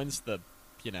 Say he wins the,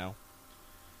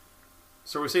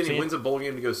 So we're saying he wins a bowl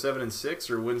game to go 7-6,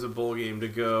 or wins a bowl game to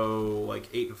go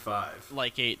like 8-5.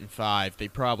 Like 8-5. They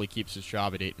probably keeps his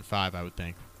job at 8-5, I would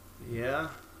think. Yeah.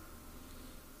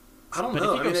 I don't But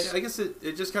know. if he I mean, goes- I guess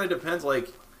it just kind of depends.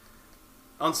 Like,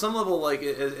 on some level, like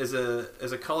as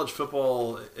a college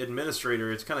football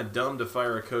administrator, it's kind of dumb to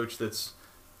fire a coach that's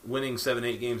winning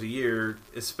 7-8 games a year,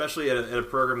 especially at a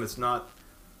program that's not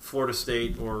Florida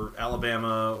State or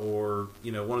Alabama or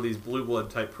one of these blue blood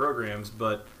type programs.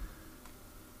 But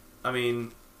I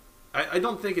mean, I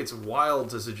don't think it's wild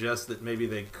to suggest that maybe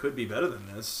they could be better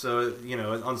than this. So,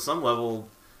 on some level,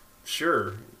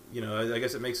 sure, I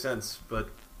guess it makes sense. But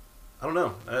I don't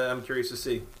know. I'm curious to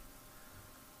see.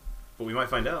 But we might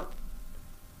find out.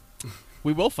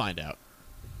 We will find out.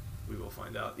 We will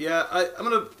find out. Yeah, I'm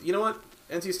going to, you know what,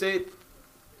 NC State,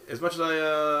 as much as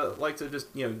I like to just,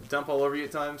 dump all over you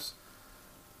at times,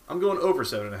 I'm going over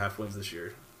 7.5 wins this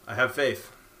year. I have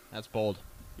faith. That's bold.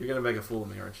 You're going to make a fool of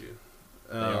me, aren't you?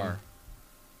 They are.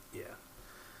 Yeah.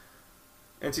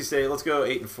 NC State, let's go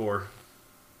 8-4.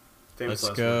 Famous Let's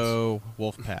last go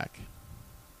Wolfpack.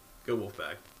 Go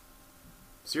Wolfpack.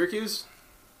 Syracuse?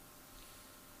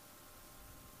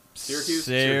 Syracuse.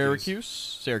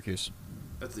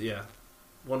 That's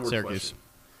one word Syracuse.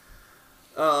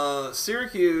 question.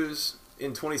 Syracuse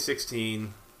in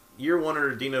 2016, year 1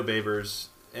 under Dino Babers,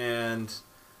 and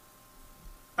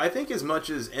I think as much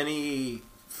as any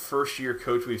first-year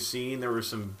coach we've seen, there were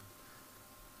some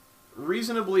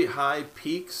reasonably high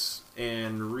peaks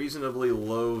and reasonably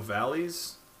low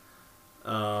valleys.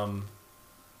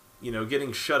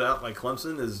 Getting shut out by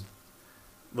Clemson is...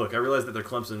 Look, I realize that they're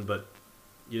Clemson, but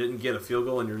you didn't get a field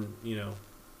goal and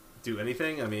do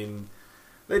anything. I mean,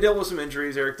 they dealt with some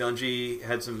injuries. Eric Dungy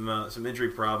had some injury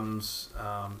problems.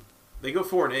 They go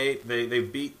 4-8. They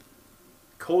beat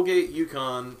Colgate,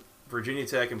 UConn, Virginia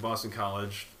Tech, and Boston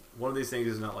College. One of these things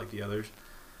is not like the others.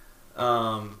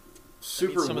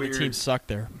 Super some weird. of the teams suck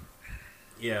there.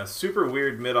 Yeah, super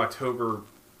weird mid-October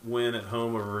win at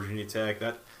home over Virginia Tech.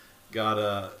 That got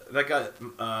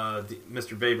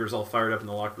Mr. Babers all fired up in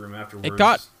the locker room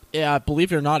afterwards.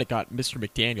 Believe it or not, it got Mr.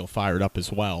 McDaniel fired up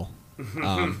as well.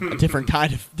 A different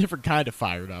kind of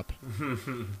fired up.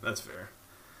 That's fair.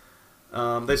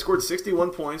 They scored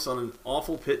 61 points on an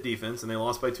awful Pitt defense, and they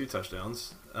lost by 2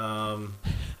 touchdowns.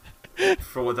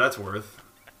 For what that's worth.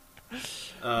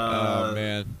 Oh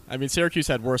man! I mean, Syracuse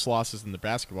had worse losses than the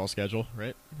basketball schedule,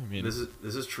 right? I mean, this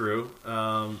is true.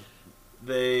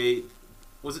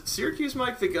 Was it Syracuse,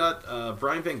 Mike, that got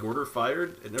Brian Van Gorder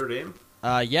fired at Notre Dame?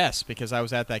 Yes, because I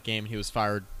was at that game and he was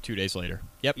fired 2 days later.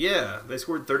 Yep. Yeah, they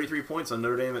scored 33 points on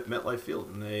Notre Dame at MetLife Field,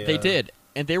 and they did,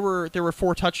 and there were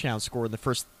 4 touchdowns scored in the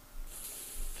first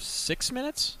 6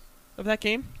 minutes of that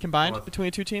game combined between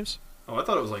the two teams. Oh, I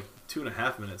thought it was like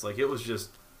 2.5 minutes. Like, it was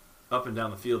just up and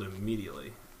down the field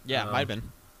immediately. Yeah, it might have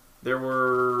been. There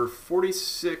were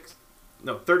 36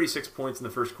 points in the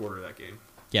first quarter of that game.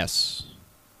 Yes.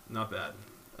 Not bad.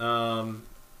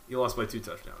 You lost by 2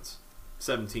 touchdowns.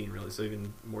 17, really, so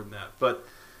even more than that. But,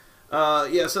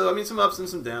 so, I mean, some ups and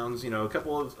some downs. A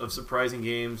couple of surprising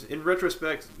games. In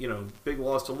retrospect, big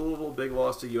loss to Louisville, big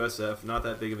loss to USF. Not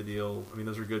that big of a deal. I mean,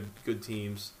 those are good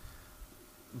teams.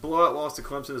 Blowout loss to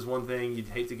Clemson is one thing. You'd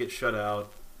hate to get shut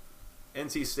out.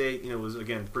 NC State, was,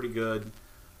 again, pretty good.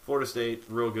 Florida State,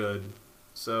 real good.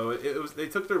 So they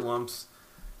took their lumps.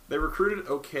 They recruited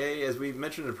okay. As we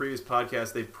mentioned in a previous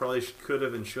podcast, they probably could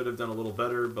have and should have done a little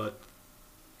better, but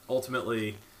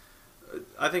ultimately,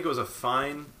 I think it was a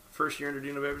fine first year under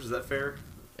Dino Babers. Is that fair?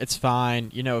 It's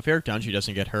fine. If Eric Dungey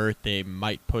doesn't get hurt, they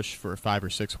might push for 5 or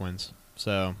 6 wins.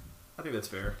 So, I think that's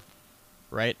fair.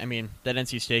 Right? I mean, that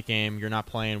NC State game, you're not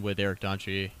playing with Eric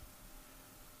Dungey.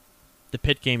 The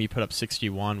Pitt game, you put up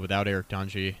 61 without Eric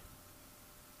Dungey.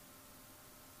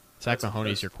 Zach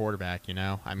Mahoney's your quarterback,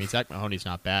 I mean, Zach Mahoney's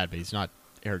not bad, but he's not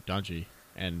Eric Dungey.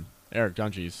 And Eric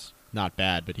Dungey's not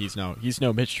bad, but he's no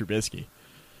Mitch Trubisky.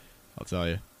 I'll tell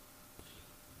you.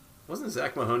 Wasn't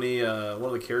Zach Mahoney one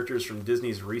of the characters from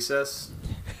Disney's Recess?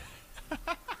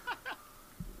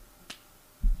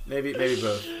 maybe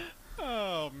both.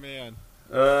 Oh, man.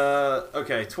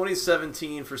 Okay,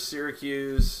 2017 for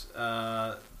Syracuse.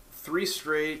 3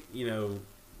 straight,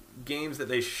 games that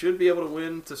they should be able to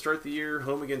win to start the year.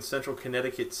 Home against Central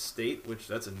Connecticut State, which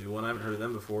that's a new one. I haven't heard of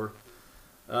them before.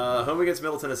 Home against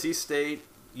Middle Tennessee State,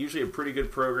 usually a pretty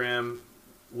good program.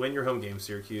 Win your home game,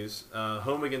 Syracuse.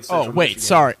 Home against Central Michigan.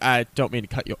 Sorry. I don't mean to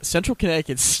cut you off. Central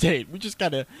Connecticut State, we just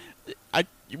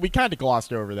we kind of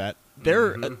glossed over that.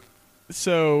 They're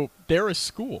a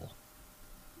school.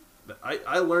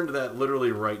 I learned that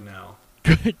literally right now.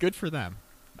 Good for them.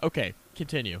 Okay,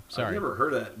 continue. Sorry. I've never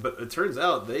heard of that, but it turns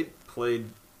out they played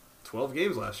 12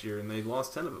 games last year, and they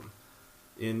lost 10 of them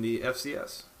in the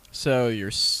FCS. So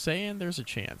you're saying there's a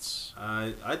chance?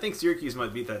 I think Syracuse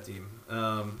might beat that team.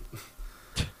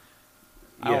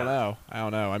 I don't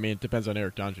know. I mean, it depends on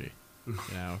Eric Dungey.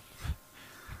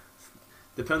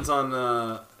 Depends on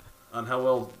how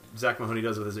well Zach Mahoney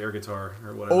does with his air guitar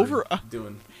or whatever he's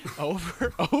doing.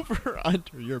 Over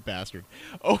under, you're a bastard.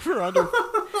 Over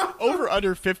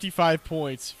under 55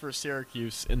 points for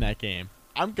Syracuse in that game.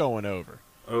 I'm going over.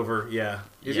 Over, yeah.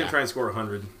 He's going to try and score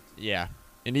 100. Yeah,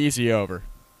 an easy over.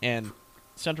 And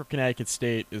Central Connecticut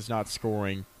State is not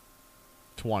scoring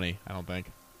 20, I don't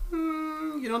think.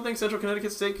 You don't think Central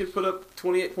Connecticut State could put up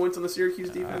 28 points on the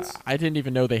Syracuse defense? I didn't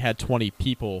even know they had 20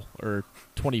 people or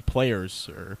 20 players.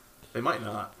 Or They might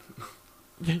not.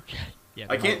 Yeah,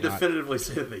 I can't definitively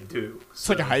say that they do. It's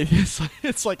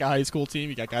like a high school team.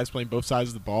 You got guys playing both sides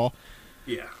of the ball.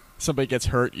 Yeah. Somebody gets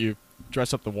hurt, you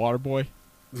dress up the water boy.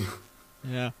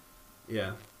 Yeah.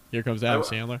 Yeah. Here comes Adam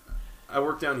Sandler. I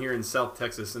work down here in South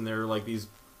Texas, and there are like these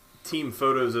team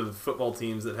photos of football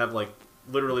teams that have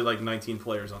literally 19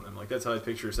 players on them. That's how I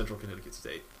picture Central Connecticut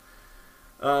State.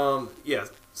 Yeah,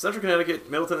 Central Connecticut,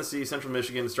 Middle Tennessee, Central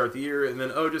Michigan to start the year, and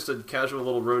then just a casual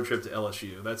little road trip to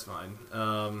LSU. That's fine.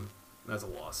 That's a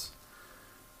loss.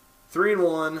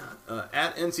 3-1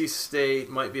 at NC State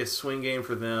might be a swing game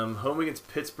for them. Home against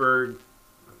Pittsburgh,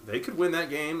 they could win that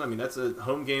game. I mean, that's a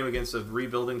home game against a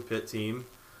rebuilding Pitt team.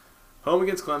 Home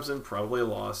against Clemson, probably a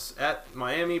loss. At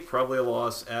Miami, probably a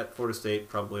loss. At Florida State,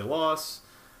 probably a loss.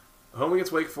 Home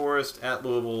against Wake Forest. At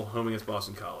Louisville, home against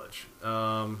Boston College.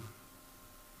 I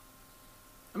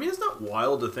mean, it's not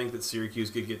wild to think that Syracuse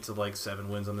could get to 7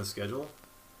 wins on this schedule.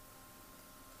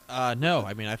 No,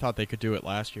 I mean, I thought they could do it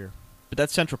last year. But that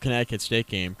Central Connecticut State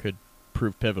game could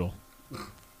prove pivotal,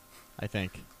 I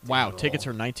think. Wow, tickets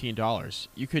are $19.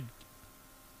 You could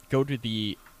go to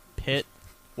the Pitt,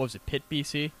 what was it, Pitt,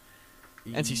 BC?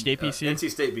 NC State, BC?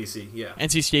 NC State, BC, yeah.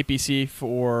 NC State, BC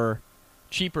for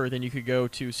cheaper than you could go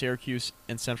to Syracuse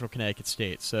and Central Connecticut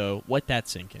State. So let that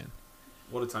sink in.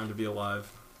 What a time to be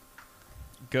alive.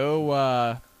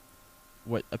 Go,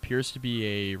 what appears to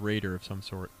be a Raider of some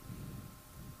sort.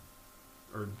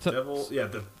 Or Devil? Yeah,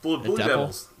 the Blue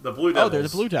Devils. The Blue Devils. Oh, they're the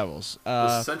Blue Devils.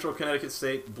 The Central Connecticut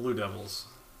State Blue Devils.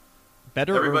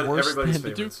 Better or worse everybody's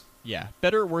than the Duke? Yeah,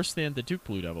 better or worse than the Duke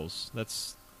Blue Devils?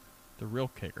 That's the real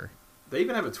kicker. They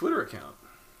even have a Twitter account.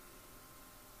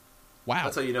 Wow.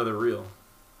 That's how you know they're real.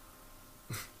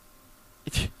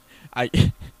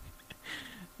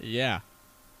 Yeah.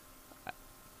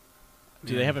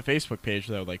 Do they have a Facebook page,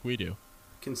 though, like we do?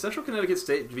 Can Central Connecticut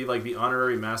State be the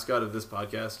honorary mascot of this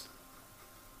podcast?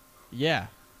 Yeah.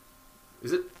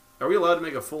 Is it? Are we allowed to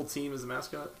make a full team as a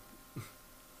mascot?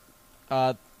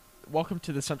 Welcome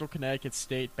to the Central Connecticut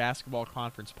State Basketball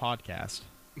Conference podcast.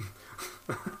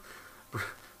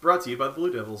 Brought to you by the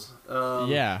Blue Devils.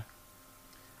 Yeah.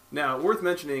 Now, worth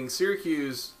mentioning,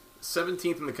 Syracuse,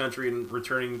 17th in the country in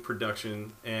returning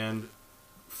production, and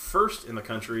first in the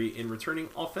country in returning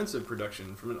offensive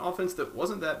production from an offense that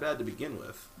wasn't that bad to begin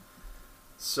with.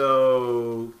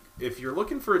 So, if you're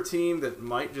looking for a team that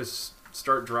might just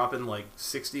start dropping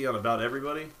 60 on about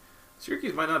everybody,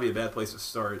 Syracuse might not be a bad place to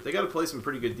start. They got to play some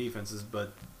pretty good defenses,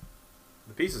 but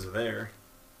the pieces are there.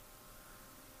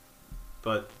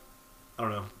 But I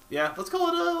don't know. Yeah, let's call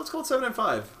it 7-5.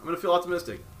 I'm gonna feel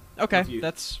optimistic. Okay,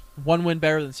 that's one win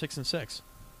better than 6-6.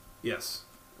 Yes.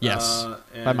 Yes,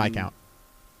 by my count.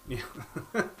 Yeah.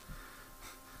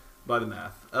 by the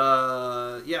math.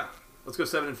 Yeah, let's go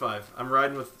 7-5. I'm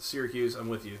riding with Syracuse. I'm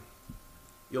with you.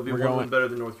 You'll be one win better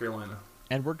than North Carolina.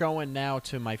 And we're going now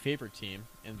to my favorite team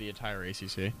in the entire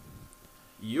ACC.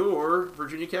 Your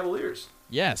Virginia Cavaliers.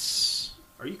 Yes.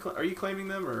 Are you claiming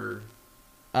them or?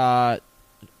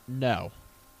 No.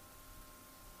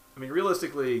 I mean,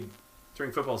 realistically,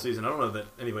 during football season, I don't know that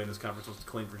anybody in this conference wants to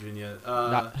claim Virginia.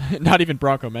 Not even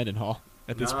Bronco Mendenhall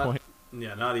at this point.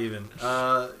 Yeah, not even.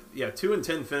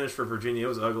 2-10 finish for Virginia. It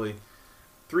was ugly.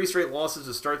 3 straight losses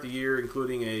to start the year,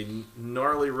 including a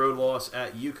gnarly road loss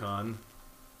at UConn.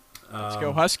 Let's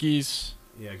go Huskies.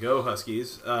 Yeah, go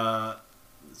Huskies.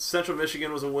 Central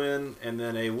Michigan was a win, and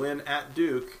then a win at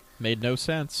Duke. Made no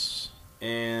sense.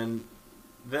 And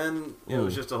then it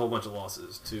was just a whole bunch of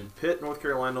losses to Pitt, North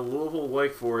Carolina, Louisville,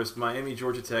 Wake Forest, Miami,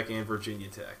 Georgia Tech, and Virginia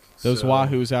Tech. Those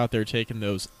Wahoos out there taking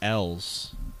those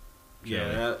L's.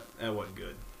 Yeah, that wasn't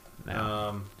good.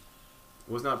 No.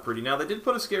 Was not pretty. Now, they did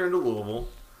put a scare into Louisville,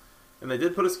 and they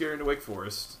did put a scare into Wake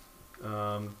Forest.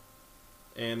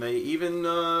 And they even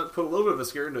put a little bit of a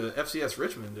scare into FCS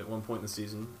Richmond at one point in the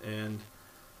season. And,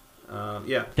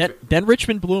 Then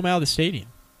Richmond blew them out of the stadium.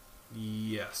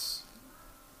 Yes.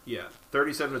 Yeah,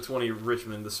 37-20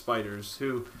 Richmond, the Spiders,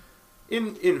 who,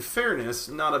 in fairness,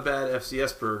 not a bad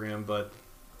FCS program, but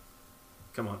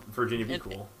come on, Virginia be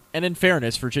cool. And in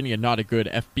fairness, Virginia not a good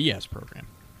FBS program.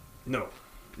 No.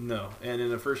 And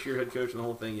in a first-year head coach and the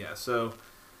whole thing, yeah. So,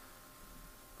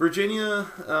 Virginia,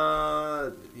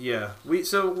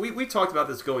 We talked about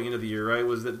this going into the year, right?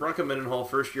 Was that Bronco Mendenhall,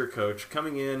 first-year coach,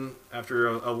 coming in after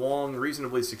a long,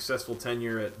 reasonably successful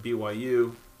tenure at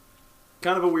BYU.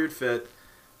 Kind of a weird fit.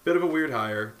 Bit of a weird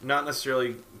hire. Not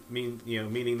necessarily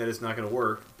meaning that it's not going to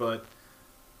work, but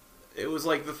it was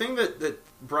like the thing that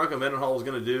Bronco Mendenhall was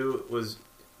going to do was,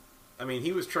 I mean,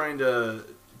 he was trying to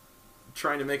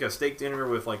make a steak dinner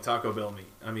with like Taco Bell meat.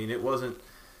 I mean, it wasn't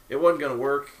going to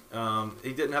work.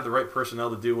 He didn't have the right personnel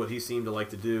to do what he seemed to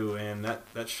like to do, and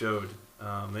that showed.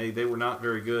 They were not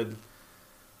very good.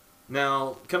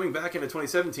 Now, coming back into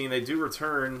 2017, they do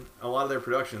return a lot of their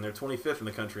production. They're 25th in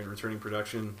the country in returning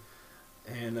production,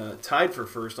 and tied for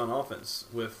first on offense.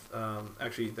 With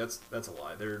actually, that's a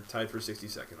lie. They're tied for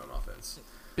 62nd on offense.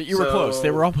 But you were close.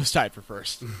 They were almost tied for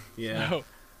first. Yeah, so.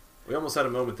 We almost had a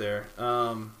moment there.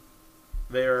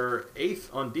 They're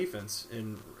 8th on defense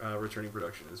in returning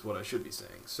production, is what I should be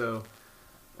saying. So,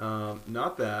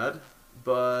 not bad,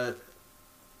 but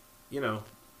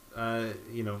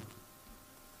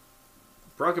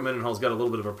Bronco Mendenhall's got a little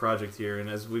bit of a project here, and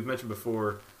as we've mentioned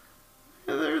before,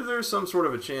 there's some sort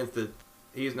of a chance that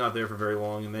he's not there for very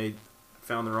long, and they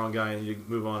found the wrong guy and you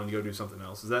move on and go do something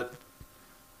else. Is that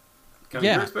kind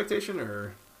of your expectation,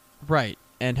 or right?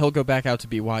 And he'll go back out to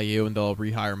BYU, and they'll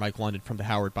rehire Mike London from the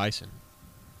Howard Bison.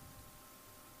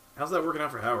 How's that working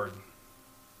out for Howard?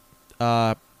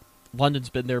 London's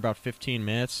been there about 15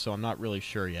 minutes, so I'm not really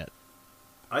sure yet.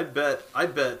 I bet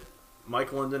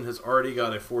Mike London has already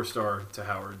got a 4-star to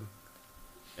Howard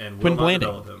and will not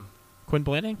develop him. Quinn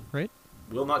Blanding, right?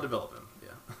 Will not develop him,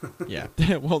 yeah.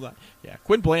 Yeah, well done. Yeah,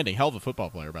 Quinn Blanding, hell of a football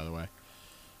player, by the way.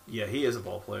 Yeah, he is a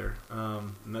ball player,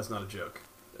 and that's not a joke.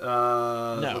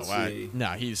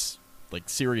 No, he's like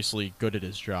seriously good at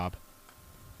his job,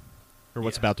 or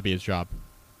what's about to be his job.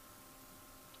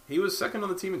 He was second on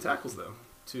the team in tackles, though,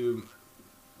 to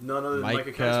none other than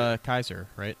Micah Kaiser. Kaiser,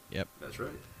 right? Yep. That's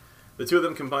right. The two of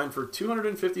them combined for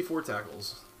 254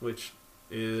 tackles, which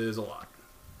is a lot.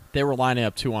 They were lining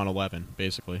up 2 on 11,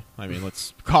 basically. I mean,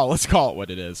 let's call it what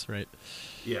it is, right?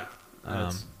 Yeah,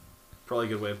 that's probably a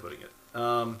good way of putting it.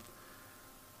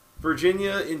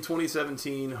 Virginia in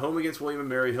 2017, home against William &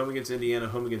 Mary, home against Indiana,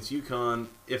 home against UConn.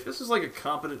 If this is like a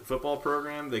competent football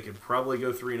program, they could probably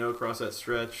go 3-0 across that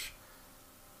stretch.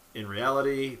 In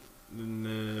reality, it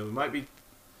might be.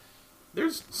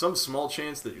 There's some small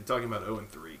chance that you're talking about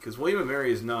 0-3, because William &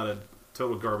 Mary is not a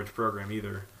total garbage program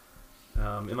either,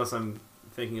 unless I'm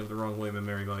thinking of the wrong William &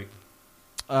 Mary, Mike.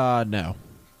 No.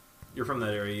 You're from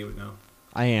that area, you would know.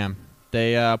 I am.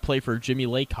 They play for Jimmy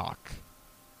Laycock.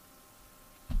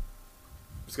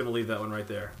 Just going to leave that one right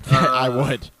there. I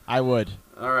would.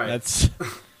 All right.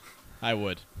 I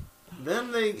would.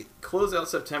 Then they close out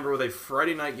September with a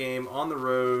Friday night game on the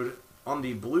road on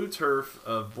the blue turf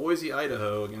of Boise,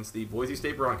 Idaho against the Boise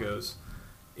State Broncos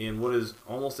in what is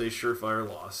almost a surefire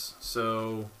loss.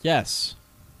 So yes,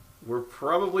 we're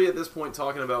probably at this point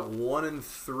talking about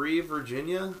 1-3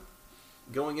 Virginia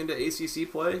going into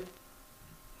ACC play.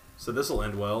 So this will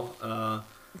end well.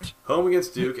 Home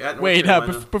against Duke at North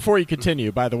Carolina. Wait, before you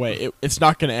continue, by the way, it's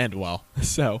not going to end well.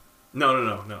 So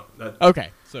no. Okay,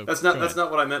 so that's not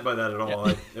what I meant by that at all.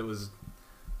 Yeah. It was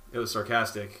It was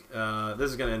sarcastic.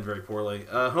 This is going to end very poorly.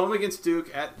 Home against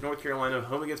Duke, at North Carolina,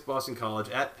 home against Boston College,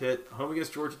 at Pitt, home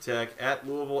against Georgia Tech, at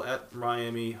Louisville, at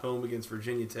Miami, home against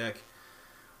Virginia Tech.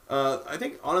 I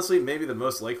think, honestly, maybe the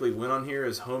most likely win on here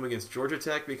is home against Georgia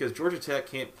Tech, because Georgia Tech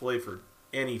can't play for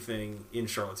anything in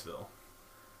Charlottesville.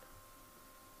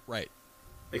 Right.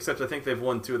 Except I think they've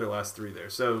won 2 of their last 3 there.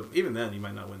 So even then, you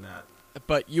might not win that.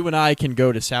 But you and I can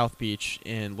go to South Beach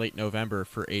in late November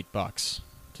for $8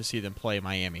 to see them play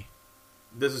Miami.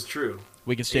 This is true.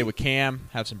 We can stay with Cam,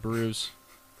 have some brews.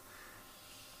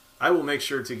 I will make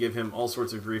sure to give him all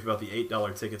sorts of grief about the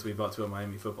 $8 tickets we bought to a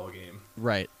Miami football game.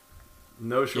 Right.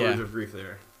 No shortage of grief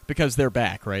there. Because they're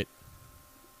back, right?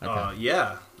 Okay.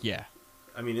 Yeah. Yeah.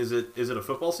 I mean, is it a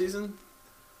football season?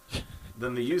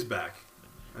 Then the U's back.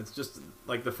 That's just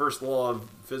like the first law of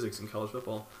physics in college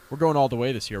football. We're going all the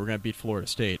way this year. We're going to beat Florida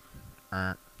State.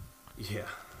 Yeah.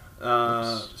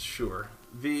 Sure.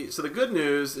 So the good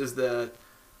news is that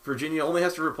Virginia only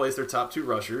has to replace their top 2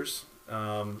 rushers.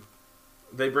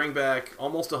 They bring back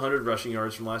almost 100 rushing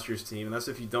yards from last year's team, and that's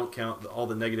if you don't count all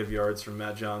the negative yards from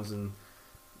Matt Johns and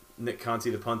Nick Conti,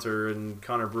 the punter, and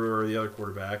Connor Brewer, the other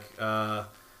quarterback.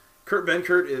 Kurt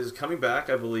Benkert is coming back,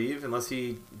 I believe, unless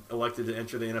he elected to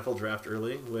enter the NFL draft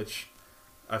early, which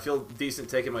I feel decent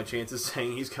taking my chances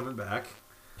saying he's coming back.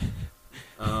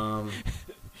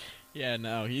 Yeah,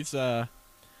 no, he's I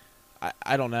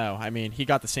don't know. I mean, he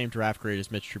got the same draft grade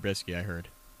as Mitch Trubisky, I heard.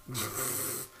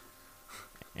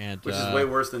 And which is way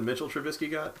worse than Mitchell Trubisky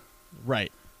got?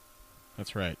 Right.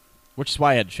 That's right. Which is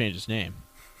why I had to change his name.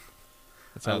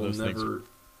 That's how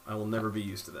I will never be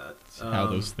used to that. That's how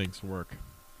those things work.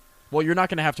 Well, you're not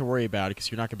going to have to worry about it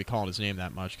because you're not going to be calling his name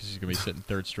that much because he's going to be sitting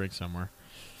third string somewhere.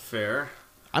 Fair.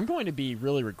 I'm going to be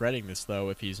really regretting this, though,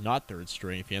 if he's not third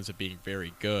string, if he ends up being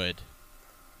very good.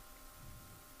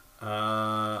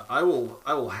 I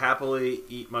will happily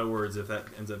eat my words if that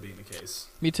ends up being the case.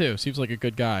 Me too. Seems like a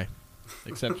good guy.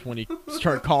 Except when he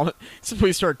started calling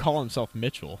himself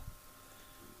Mitchell.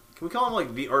 Can we call him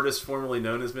like the artist formerly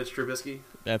known as Mitch Trubisky?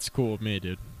 That's cool with me,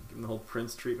 dude. Give him the whole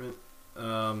Prince treatment.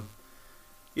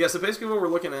 Yeah, so basically what we're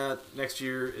looking at next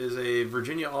year is a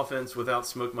Virginia offense without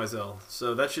Smoke Mizell.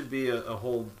 So that should be a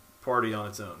whole party on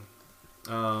its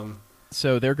own.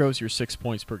 So there goes your 6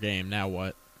 points per game. Now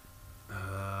what?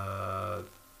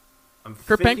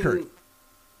 Kurt Benkert.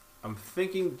 I'm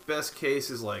thinking best case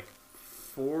is like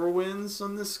 4 wins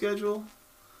on this schedule.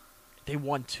 They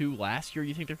won 2 last year.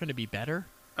 You think they're going to be better?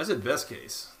 I said best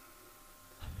case.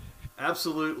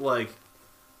 Absolute, like,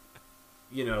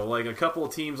 you know, like a couple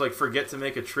of teams like forget to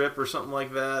make a trip or something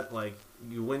like that. Like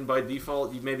you win by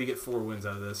default, you maybe get 4 wins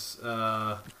out of this.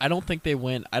 I don't think they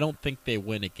win. I don't think they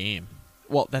win a game.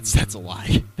 Well, that's a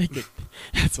lie.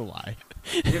 That's a lie.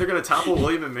 You think they're going to topple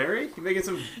William and Mary? You making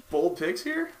some bold picks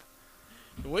here?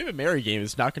 The William and Mary game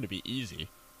is not going to be easy.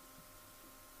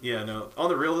 Yeah, no. On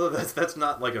the real though, that's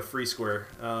not like a free square.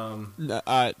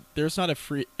 No, there's not a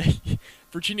free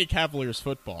Virginia Cavaliers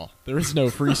football. There is no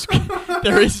free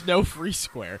there is no free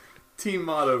square. Team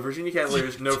motto: Virginia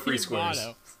Cavaliers, no free squares.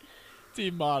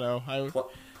 Team motto.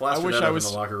 Plaster that up in the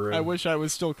locker room. I wish I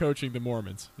was still coaching the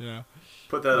Mormons. Yeah.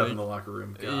 Put that up in the locker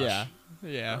room. Gosh.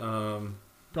 Yeah.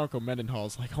 Bronco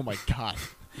Mendenhall's like, oh my god,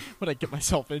 what did I get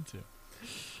myself into?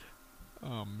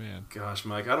 Oh man. Gosh,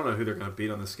 Mike, I don't know who they're going to beat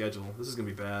on the schedule. This is going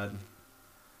to be bad.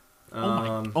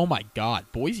 Oh my god,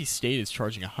 Boise State is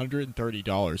charging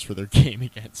 $130 for their game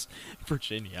against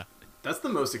Virginia. That's the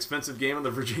most expensive game on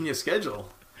the Virginia schedule.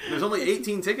 There's only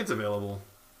 18 tickets available.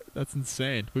 That's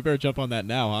insane. We better jump on that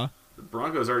now, huh? The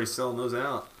Broncos are already selling those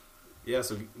out. Yeah,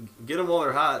 so get them while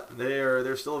they're hot.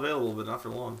 They're still available, but not for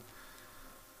long.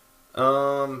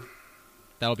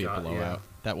 That'll be a blowout. Yeah.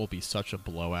 That will be such a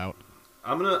blowout.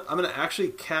 I'm gonna actually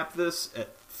cap this at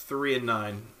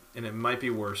 3-9, and it might be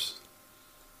worse.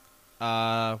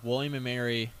 William and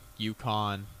Mary,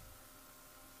 UConn,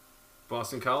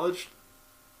 Boston College.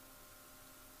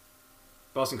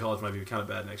 Boston College might be kind of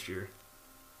bad next year.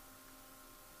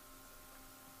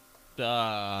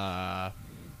 I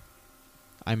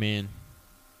mean,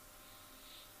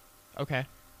 okay.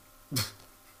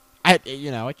 I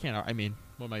can't. I mean,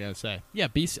 what am I gonna say? Yeah,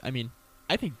 BC. I mean,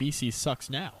 I think BC sucks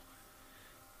now.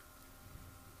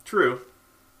 True.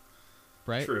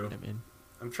 Right. True. I mean,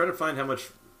 I'm trying to find how much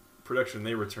production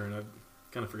they return. I've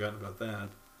kind of forgotten about that.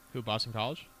 Who? Boston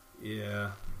College?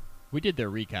 Yeah. We did their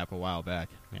recap a while back.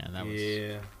 Man, that was.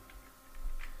 Yeah.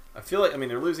 I feel like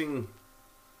they're losing.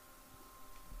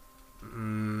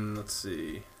 Let's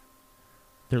see.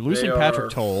 They're losing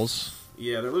Patrick Tolles.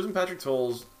 Yeah, they're losing Patrick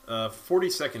Tolles.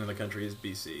 42nd in the country is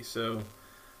BC. So,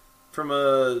 from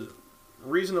a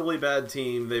reasonably bad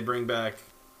team, they bring back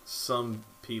some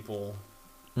people,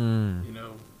 Mm. you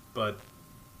know, but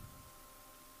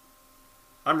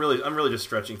I'm really just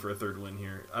stretching for a third win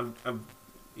here. I'm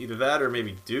either that or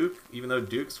maybe Duke, even though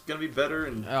Duke's gonna be better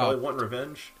and probably want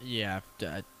revenge. Yeah,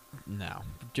 no.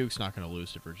 Duke's not going to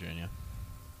lose to Virginia.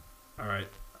 All right,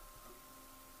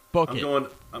 Book I'm it.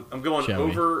 going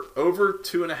Joey. over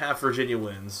 2.5 Virginia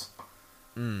wins.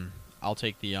 I'll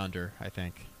take the under, I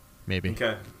think. Maybe.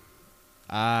 Okay.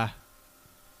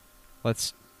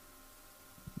 Let's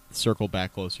circle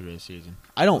back closer to the season.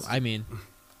 I mean,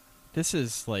 this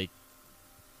is like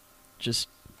just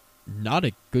not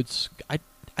a good. I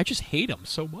just hate them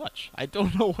so much. I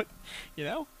don't know what,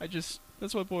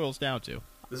 that's what it boils down to.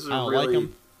 This is I a don't really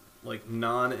like 'em.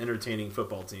 non-entertaining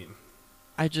football team.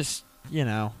 I just,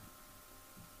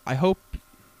 I hope,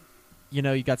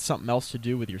 you got something else to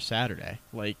do with your Saturday.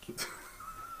 Like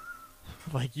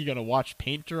you gonna watch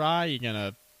paint dry? You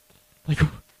gonna,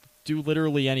 do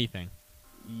literally anything?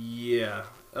 Yeah.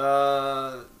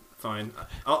 Fine.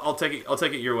 I'll take it. I'll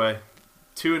take it your way.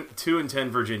 2-10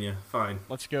 Virginia. Fine.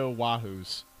 Let's go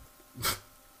Wahoos.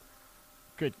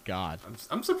 Good God.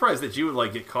 I'm surprised that you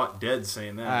would get caught dead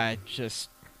saying that.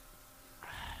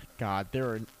 God,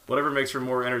 there are Whatever makes for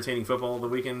more entertaining football the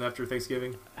weekend after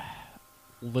Thanksgiving.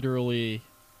 literally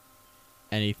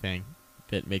anything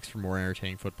that makes for more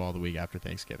entertaining football the week after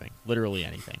Thanksgiving. Literally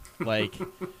anything.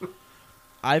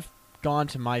 I've gone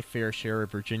to my fair share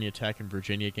of Virginia Tech and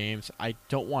Virginia games. I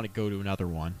don't want to go to another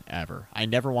one ever. I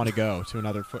never want to go to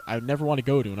another. I never want to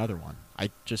go to another one. I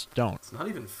just don't. It's not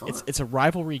even fun. It's a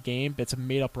rivalry game, but it's a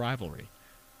made-up rivalry.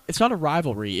 It's not a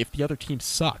rivalry if the other team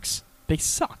sucks. They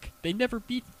suck. They never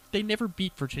beat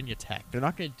Virginia Tech. They're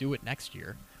not going to do it next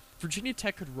year. Virginia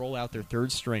Tech could roll out their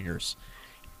third stringers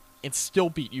and still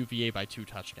beat UVA by 2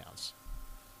 touchdowns.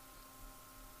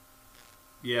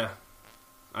 Yeah.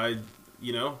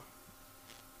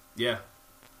 Yeah.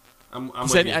 I'm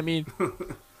with you. I mean,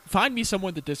 find me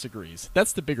someone that disagrees.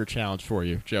 That's the bigger challenge for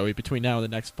you, Joey, between now and the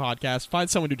next podcast. Find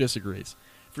someone who disagrees.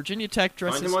 Virginia Tech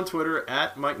dresses... Find him on Twitter,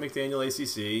 at Mike McDaniel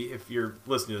ACC, if you're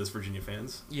listening to this, Virginia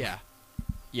fans. Yeah.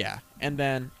 Yeah. And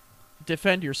then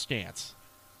defend your stance.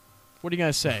 What are you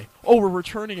going to say? Oh, we're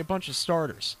returning a bunch of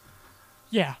starters.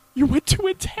 Yeah. You went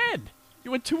 2-10.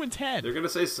 You went 2-10. They're going to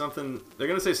say something... They're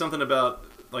going to say something about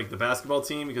the basketball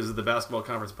team because of the Basketball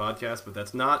Conference podcast, but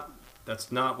that's not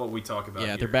what we talk about.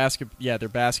 Yeah, here. their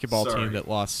basketball Sorry. team that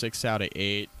lost 6 out of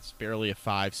 8. It's barely a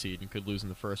 5 seed and could lose in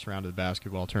the first round of the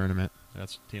basketball tournament.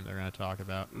 That's the team they're going to talk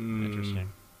about.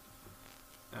 Interesting.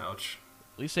 Ouch.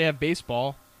 At least they have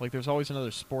baseball. There's always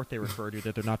another sport they refer to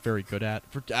that they're not very good at.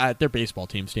 Their baseball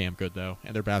team's damn good, though,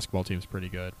 and their basketball team's pretty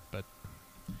good. But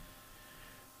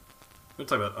We're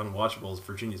talking about unwatchables.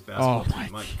 Virginia's basketball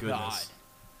team. my My goodness.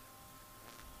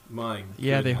 My goodness.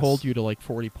 yeah, they hold you to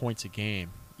 40 points a game.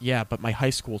 Yeah, but my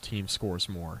high school team scores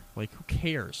more. Who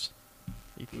cares?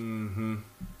 Mm-hmm.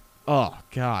 Oh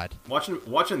God.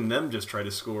 Watching them just try to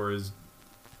score is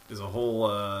a whole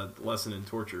lesson in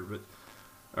torture. But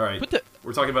all right,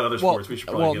 we're talking about other sports. We should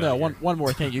probably get out of here. one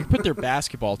more thing. You could put their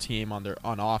basketball team on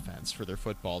offense for their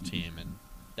football team, and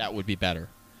that would be better.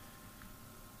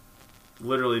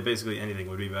 Literally, basically anything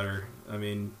would be better. I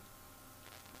mean,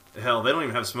 hell, they don't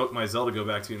even have Smoke Mizell to go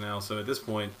back to now. So at this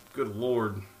point, good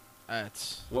lord,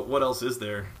 what else is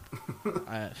there?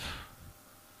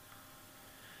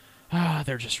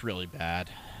 They're just really bad.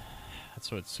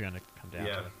 That's what it's going to come down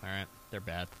to. All right, they're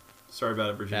bad. Sorry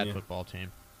about it, Virginia. Bad football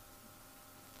team.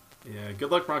 Yeah, good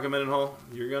luck, Bronco Mendenhall.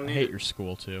 You're gonna need I hate your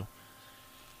school too.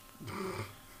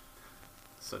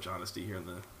 Such honesty here in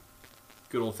the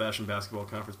good old-fashioned basketball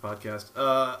conference podcast.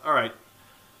 All right,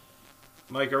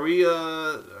 Mike, are we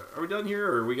done here,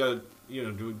 or we got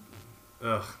do?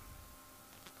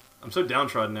 I'm so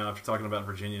downtrodden now after talking about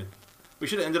Virginia. We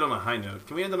should have ended on a high note.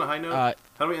 Can we end on a high note?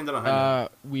 How do we end on a high note?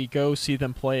 We go see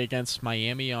them play against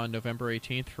Miami on November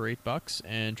 18th for $8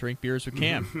 and drink beers with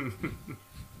Cam.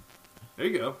 There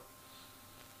you go.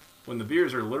 When the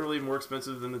beers are literally more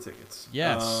expensive than the tickets.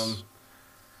 Yes.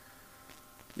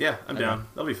 Yeah, I'm down.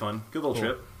 That'll be fun. Good little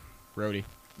trip. Roadie.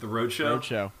 The road show? Road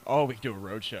show. Oh, we can do a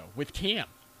road show with Cam.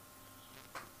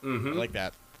 Mm-hmm. I like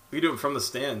that. We can do it from the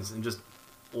stands and just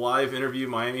live interview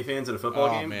Miami fans at a football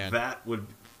game. Man. That would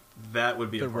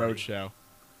be the a party. road show.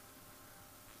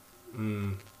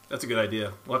 That's a good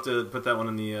idea. We'll have to put that one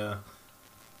in the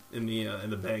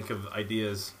bank of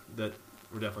ideas that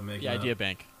we're definitely making. The idea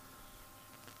bank.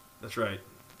 That's right.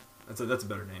 That's a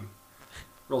better name.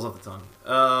 Rolls off the tongue.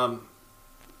 All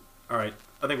right.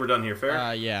 I think we're done here.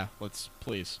 Fair? Yeah. Let's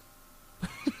please.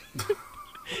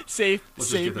 Save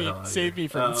me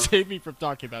from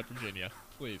talking about Virginia,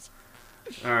 please.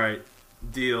 All right.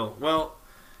 Deal. Well,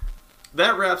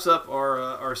 that wraps up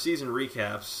our season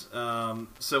recaps.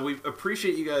 So we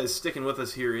appreciate you guys sticking with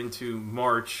us here into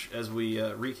March as we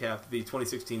recap the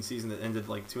 2016 season that ended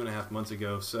like 2.5 months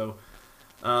ago. So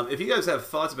if you guys have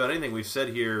thoughts about anything we've said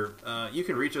here, you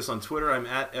can reach us on Twitter. I'm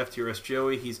at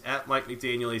FTRSJoey. He's at Mike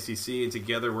McDaniel ACC, and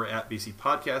together we're at BC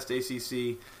Podcast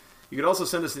ACC. You could also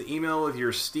send us an email with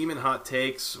your steaming hot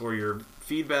takes or your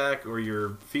feedback or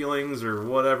your feelings or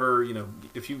whatever. You know,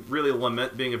 if you really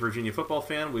lament being a Virginia football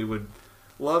fan, we would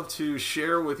love to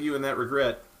share with you in that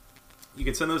regret. You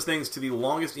can send those things to the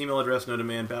longest email address known to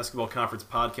man,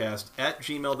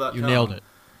 basketballconferencepodcast@gmail.com. You nailed it.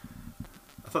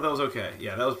 I thought that was okay.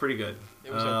 Yeah, that was pretty good.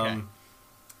 It was okay.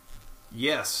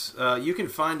 Yes, you can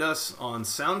find us on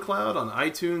SoundCloud, on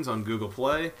iTunes, on Google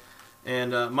Play.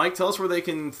 And Mike, tell us where they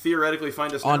can theoretically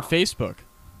find us on now. Facebook.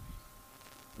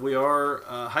 We are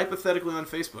hypothetically on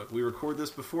Facebook. We record this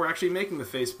before actually making the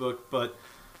Facebook, but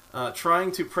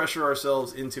trying to pressure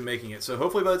ourselves into making it. So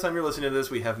hopefully by the time you're listening to this,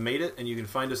 we have made it, and you can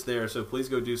find us there. So please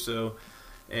go do so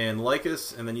and like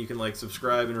us, and then you can like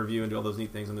subscribe and review and do all those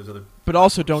neat things on those other. But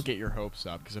also don't get your hopes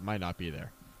up because it might not be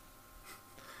there.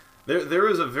 There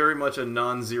is a very much a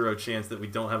non-zero chance that we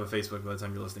don't have a Facebook by the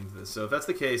time you're listening to this. So if that's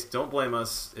the case, don't blame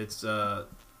us. It's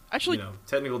actually,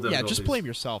 technical difficulties. Yeah, just blame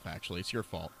yourself. Actually, it's your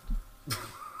fault.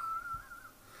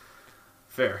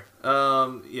 Fair.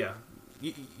 Yeah.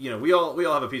 We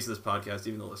all have a piece of this podcast,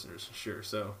 even the listeners. Sure.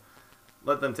 So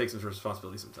let them take some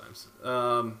responsibility sometimes.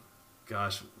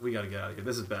 Gosh, we got to get out of here.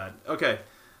 This is bad. Okay.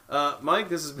 Mike,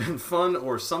 this has been fun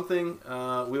or something.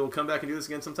 We will come back and do this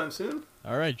again sometime soon.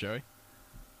 All right, Joey.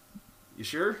 You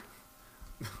sure?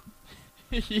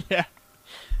 Yeah.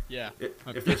 Yeah.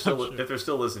 If they're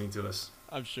still listening to us.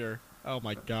 I'm sure. Oh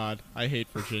my God, I hate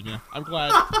Virginia. I'm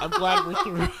glad we're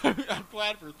through. I'm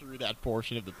glad we're through that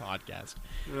portion of the podcast.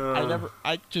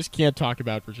 I just can't talk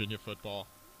about Virginia football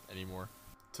anymore.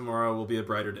 Tomorrow will be a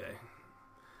brighter day.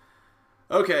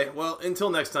 Okay, well,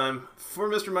 until next time, for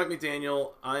Mr. Mike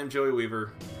McDaniel, I'm Joey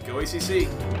Weaver. Go ACC.